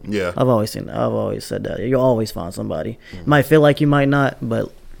somebody. Yeah. I've always said that. You'll always find somebody. It might feel like you might not,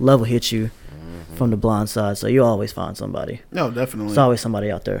 but love will hit you from the blind side. So you'll always find somebody. No, definitely. There's always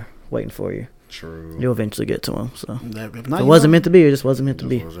somebody out there waiting for you. True. You'll eventually get to them. So If if it wasn't meant to be, it just wasn't meant to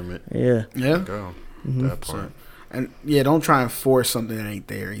be. Yeah. Yeah. Go. That part. And don't try and force something that ain't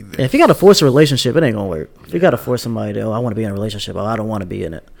there either. Yeah, if you got to force a relationship, it ain't going to work. If you got to force somebody to, I want to be in a relationship, I don't want to be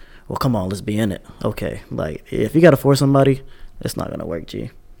in it. Well, come on, let's be in it. Okay. Like, if you got to force somebody, it's not going to work, G.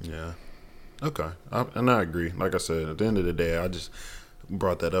 Yeah. Okay. And I agree. Like I said, at the end of the day, I just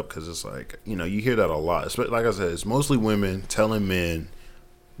brought that up because it's like, you hear that a lot. Like I said, it's mostly women telling men,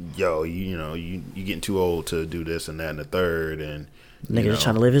 yo, you getting too old to do this and that and the third. And Nigga just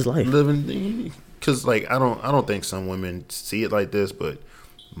trying to live his life. Because, like, I don't think some women see it like this, but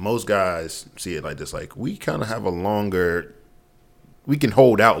most guys see it like this. Like, we kind of have we can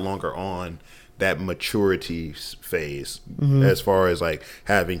hold out longer on that maturity phase as far as, like,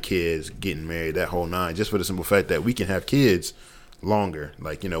 having kids, getting married, that whole nine, just for the simple fact that we can have kids longer.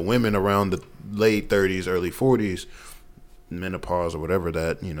 Like, women around the late 30s, early 40s, menopause or whatever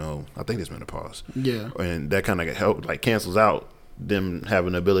that, I think it's menopause. Yeah. And that kind of cancels out them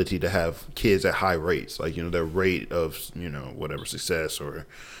having the ability to have kids at high rates, like their rate of whatever success or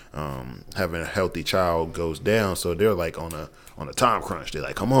having a healthy child goes down. So they're like on a time crunch. They're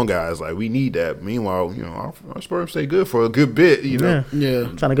like, come on, guys, like we need that. Meanwhile, our sperm stay good for a good bit. Yeah.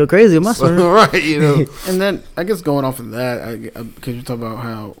 I'm trying to go crazy with my sperm. Right. And then I guess going off of that, because you talk about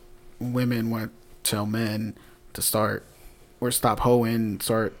how women want to tell men to start or stop hoeing and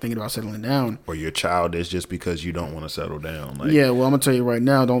start thinking about settling down. Or your child is just because you don't want to settle down. Like, yeah, well, I'm gonna tell you right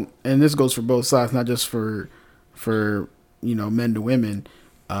now, and this goes for both sides, not just for men to women.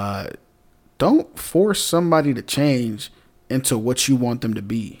 Don't force somebody to change into what you want them to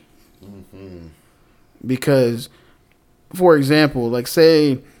be. Because, for example, like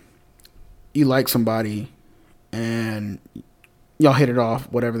say you like somebody and y'all hit it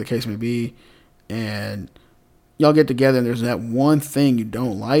off, whatever the case may be, and y'all get together and there's that one thing you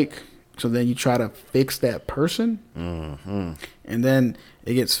don't like, so then you try to fix that person, and then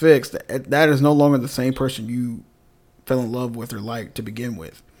it gets fixed. That is no longer the same person you fell in love with or liked to begin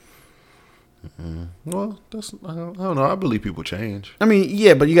with. Well, I don't know. I believe people change. I mean,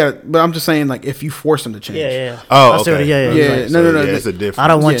 yeah, but I'm just saying, like, if you force them to change. Yeah. Oh, I see what- okay. yeah. Yeah, So, no. it's a difference. I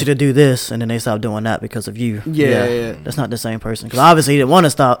don't want Yeah. you to do this, and then they stop doing that because of you. Yeah. That's not the same person. Because obviously, he didn't want to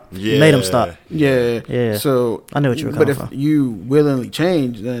stop. You made him stop. Yeah. Yeah. So I know what you were But coming if from. you willingly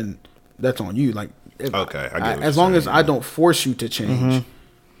change, then that's on you. Like, if Okay, I get what as you're long as saying, I yeah. don't force you to change,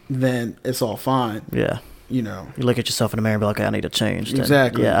 then it's all fine. Yeah. You know. You look at yourself in the mirror and be like, okay, I need to change. Then.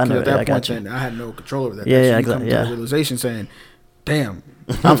 Exactly. Yeah, I 'Cause know. at that I got point, you. then I had no control over that. Yeah, That's yeah, you come exactly, to yeah. the realization saying, "Damn,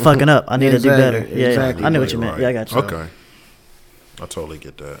 I'm fucking up. I need to do Exactly, better. Yeah, exactly. I knew what you Right, meant. right. Yeah, I got you. Okay. I totally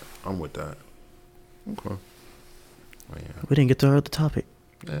get that. I'm with that. Okay. Well, yeah. We didn't get to our other topic.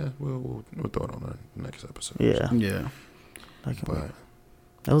 Yeah, we'll throw it on the next episode. Yeah. yeah, But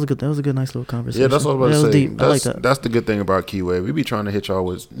That was a good, nice little conversation. yeah, that's what I was Yeah, it about was to say. deep. I like that. That's the good thing about Keyway. We be trying to hit y'all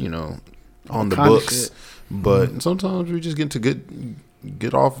with, on the kind of books, shit. but sometimes we just get to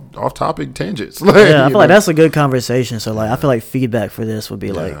get off topic tangents. Yeah, I you feel like know? that's a good conversation. So like, I feel like feedback for this would be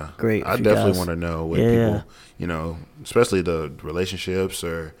Yeah. like great. I if you definitely guys- want to know what Yeah. people, especially the relationships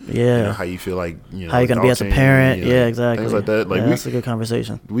or Yeah. how you feel like How you gonna be as a adulting, parent? Yeah, exactly. things like that. Like Yeah, that's a good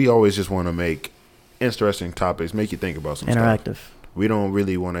conversation. we always just want to make interesting topics, make you think about some stuff. Interactive. We don't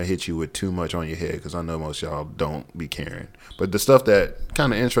really want to hit you with too much on your head because I know most y'all don't be caring. But the stuff that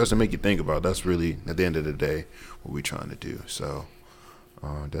kind of interesting, make you think about, that's really, at the end of the day, what we're trying to do. So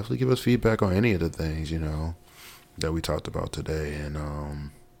definitely give us feedback on any of the things, that we talked about today. And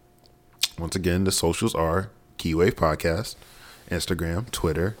once again, the socials are Keywave Podcast, Instagram,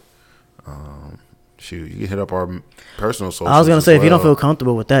 Twitter. You can hit up our personal socials. I was gonna as say if you don't well. feel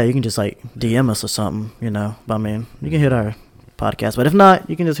comfortable with that, you can just like DM us or something, But I mean, you can hit our podcast, but if not,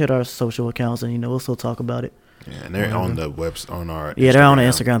 you can just hit our social accounts, and we'll still talk about it. Yeah, and they're on the on our Yeah, they're on the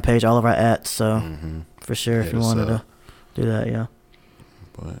Instagram page, all of our @. So for sure, if Hit you us wanted up. to do that, yeah.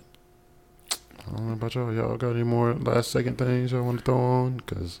 But I don't know about y'all. Y'all got any more last second things y'all want to throw on?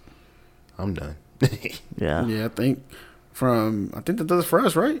 Because I'm done. Yeah. yeah. I think that does it for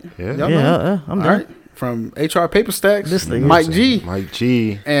us, right? Yeah. Y'all Yeah, know? I'm All done. right. From HR Paper Stacks, This nigga. Mike G, Mike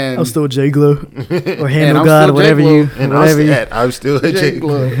G. and I'm still J Glow or And Handle I'm God, still whatever J-Glow. you, And whatever you. I'm still a Jay J.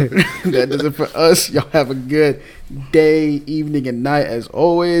 Glove. That does it for us. Y'all have a good day, evening, and night as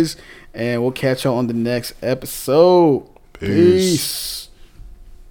always. And we'll catch y'all on the next episode. Peace. Peace.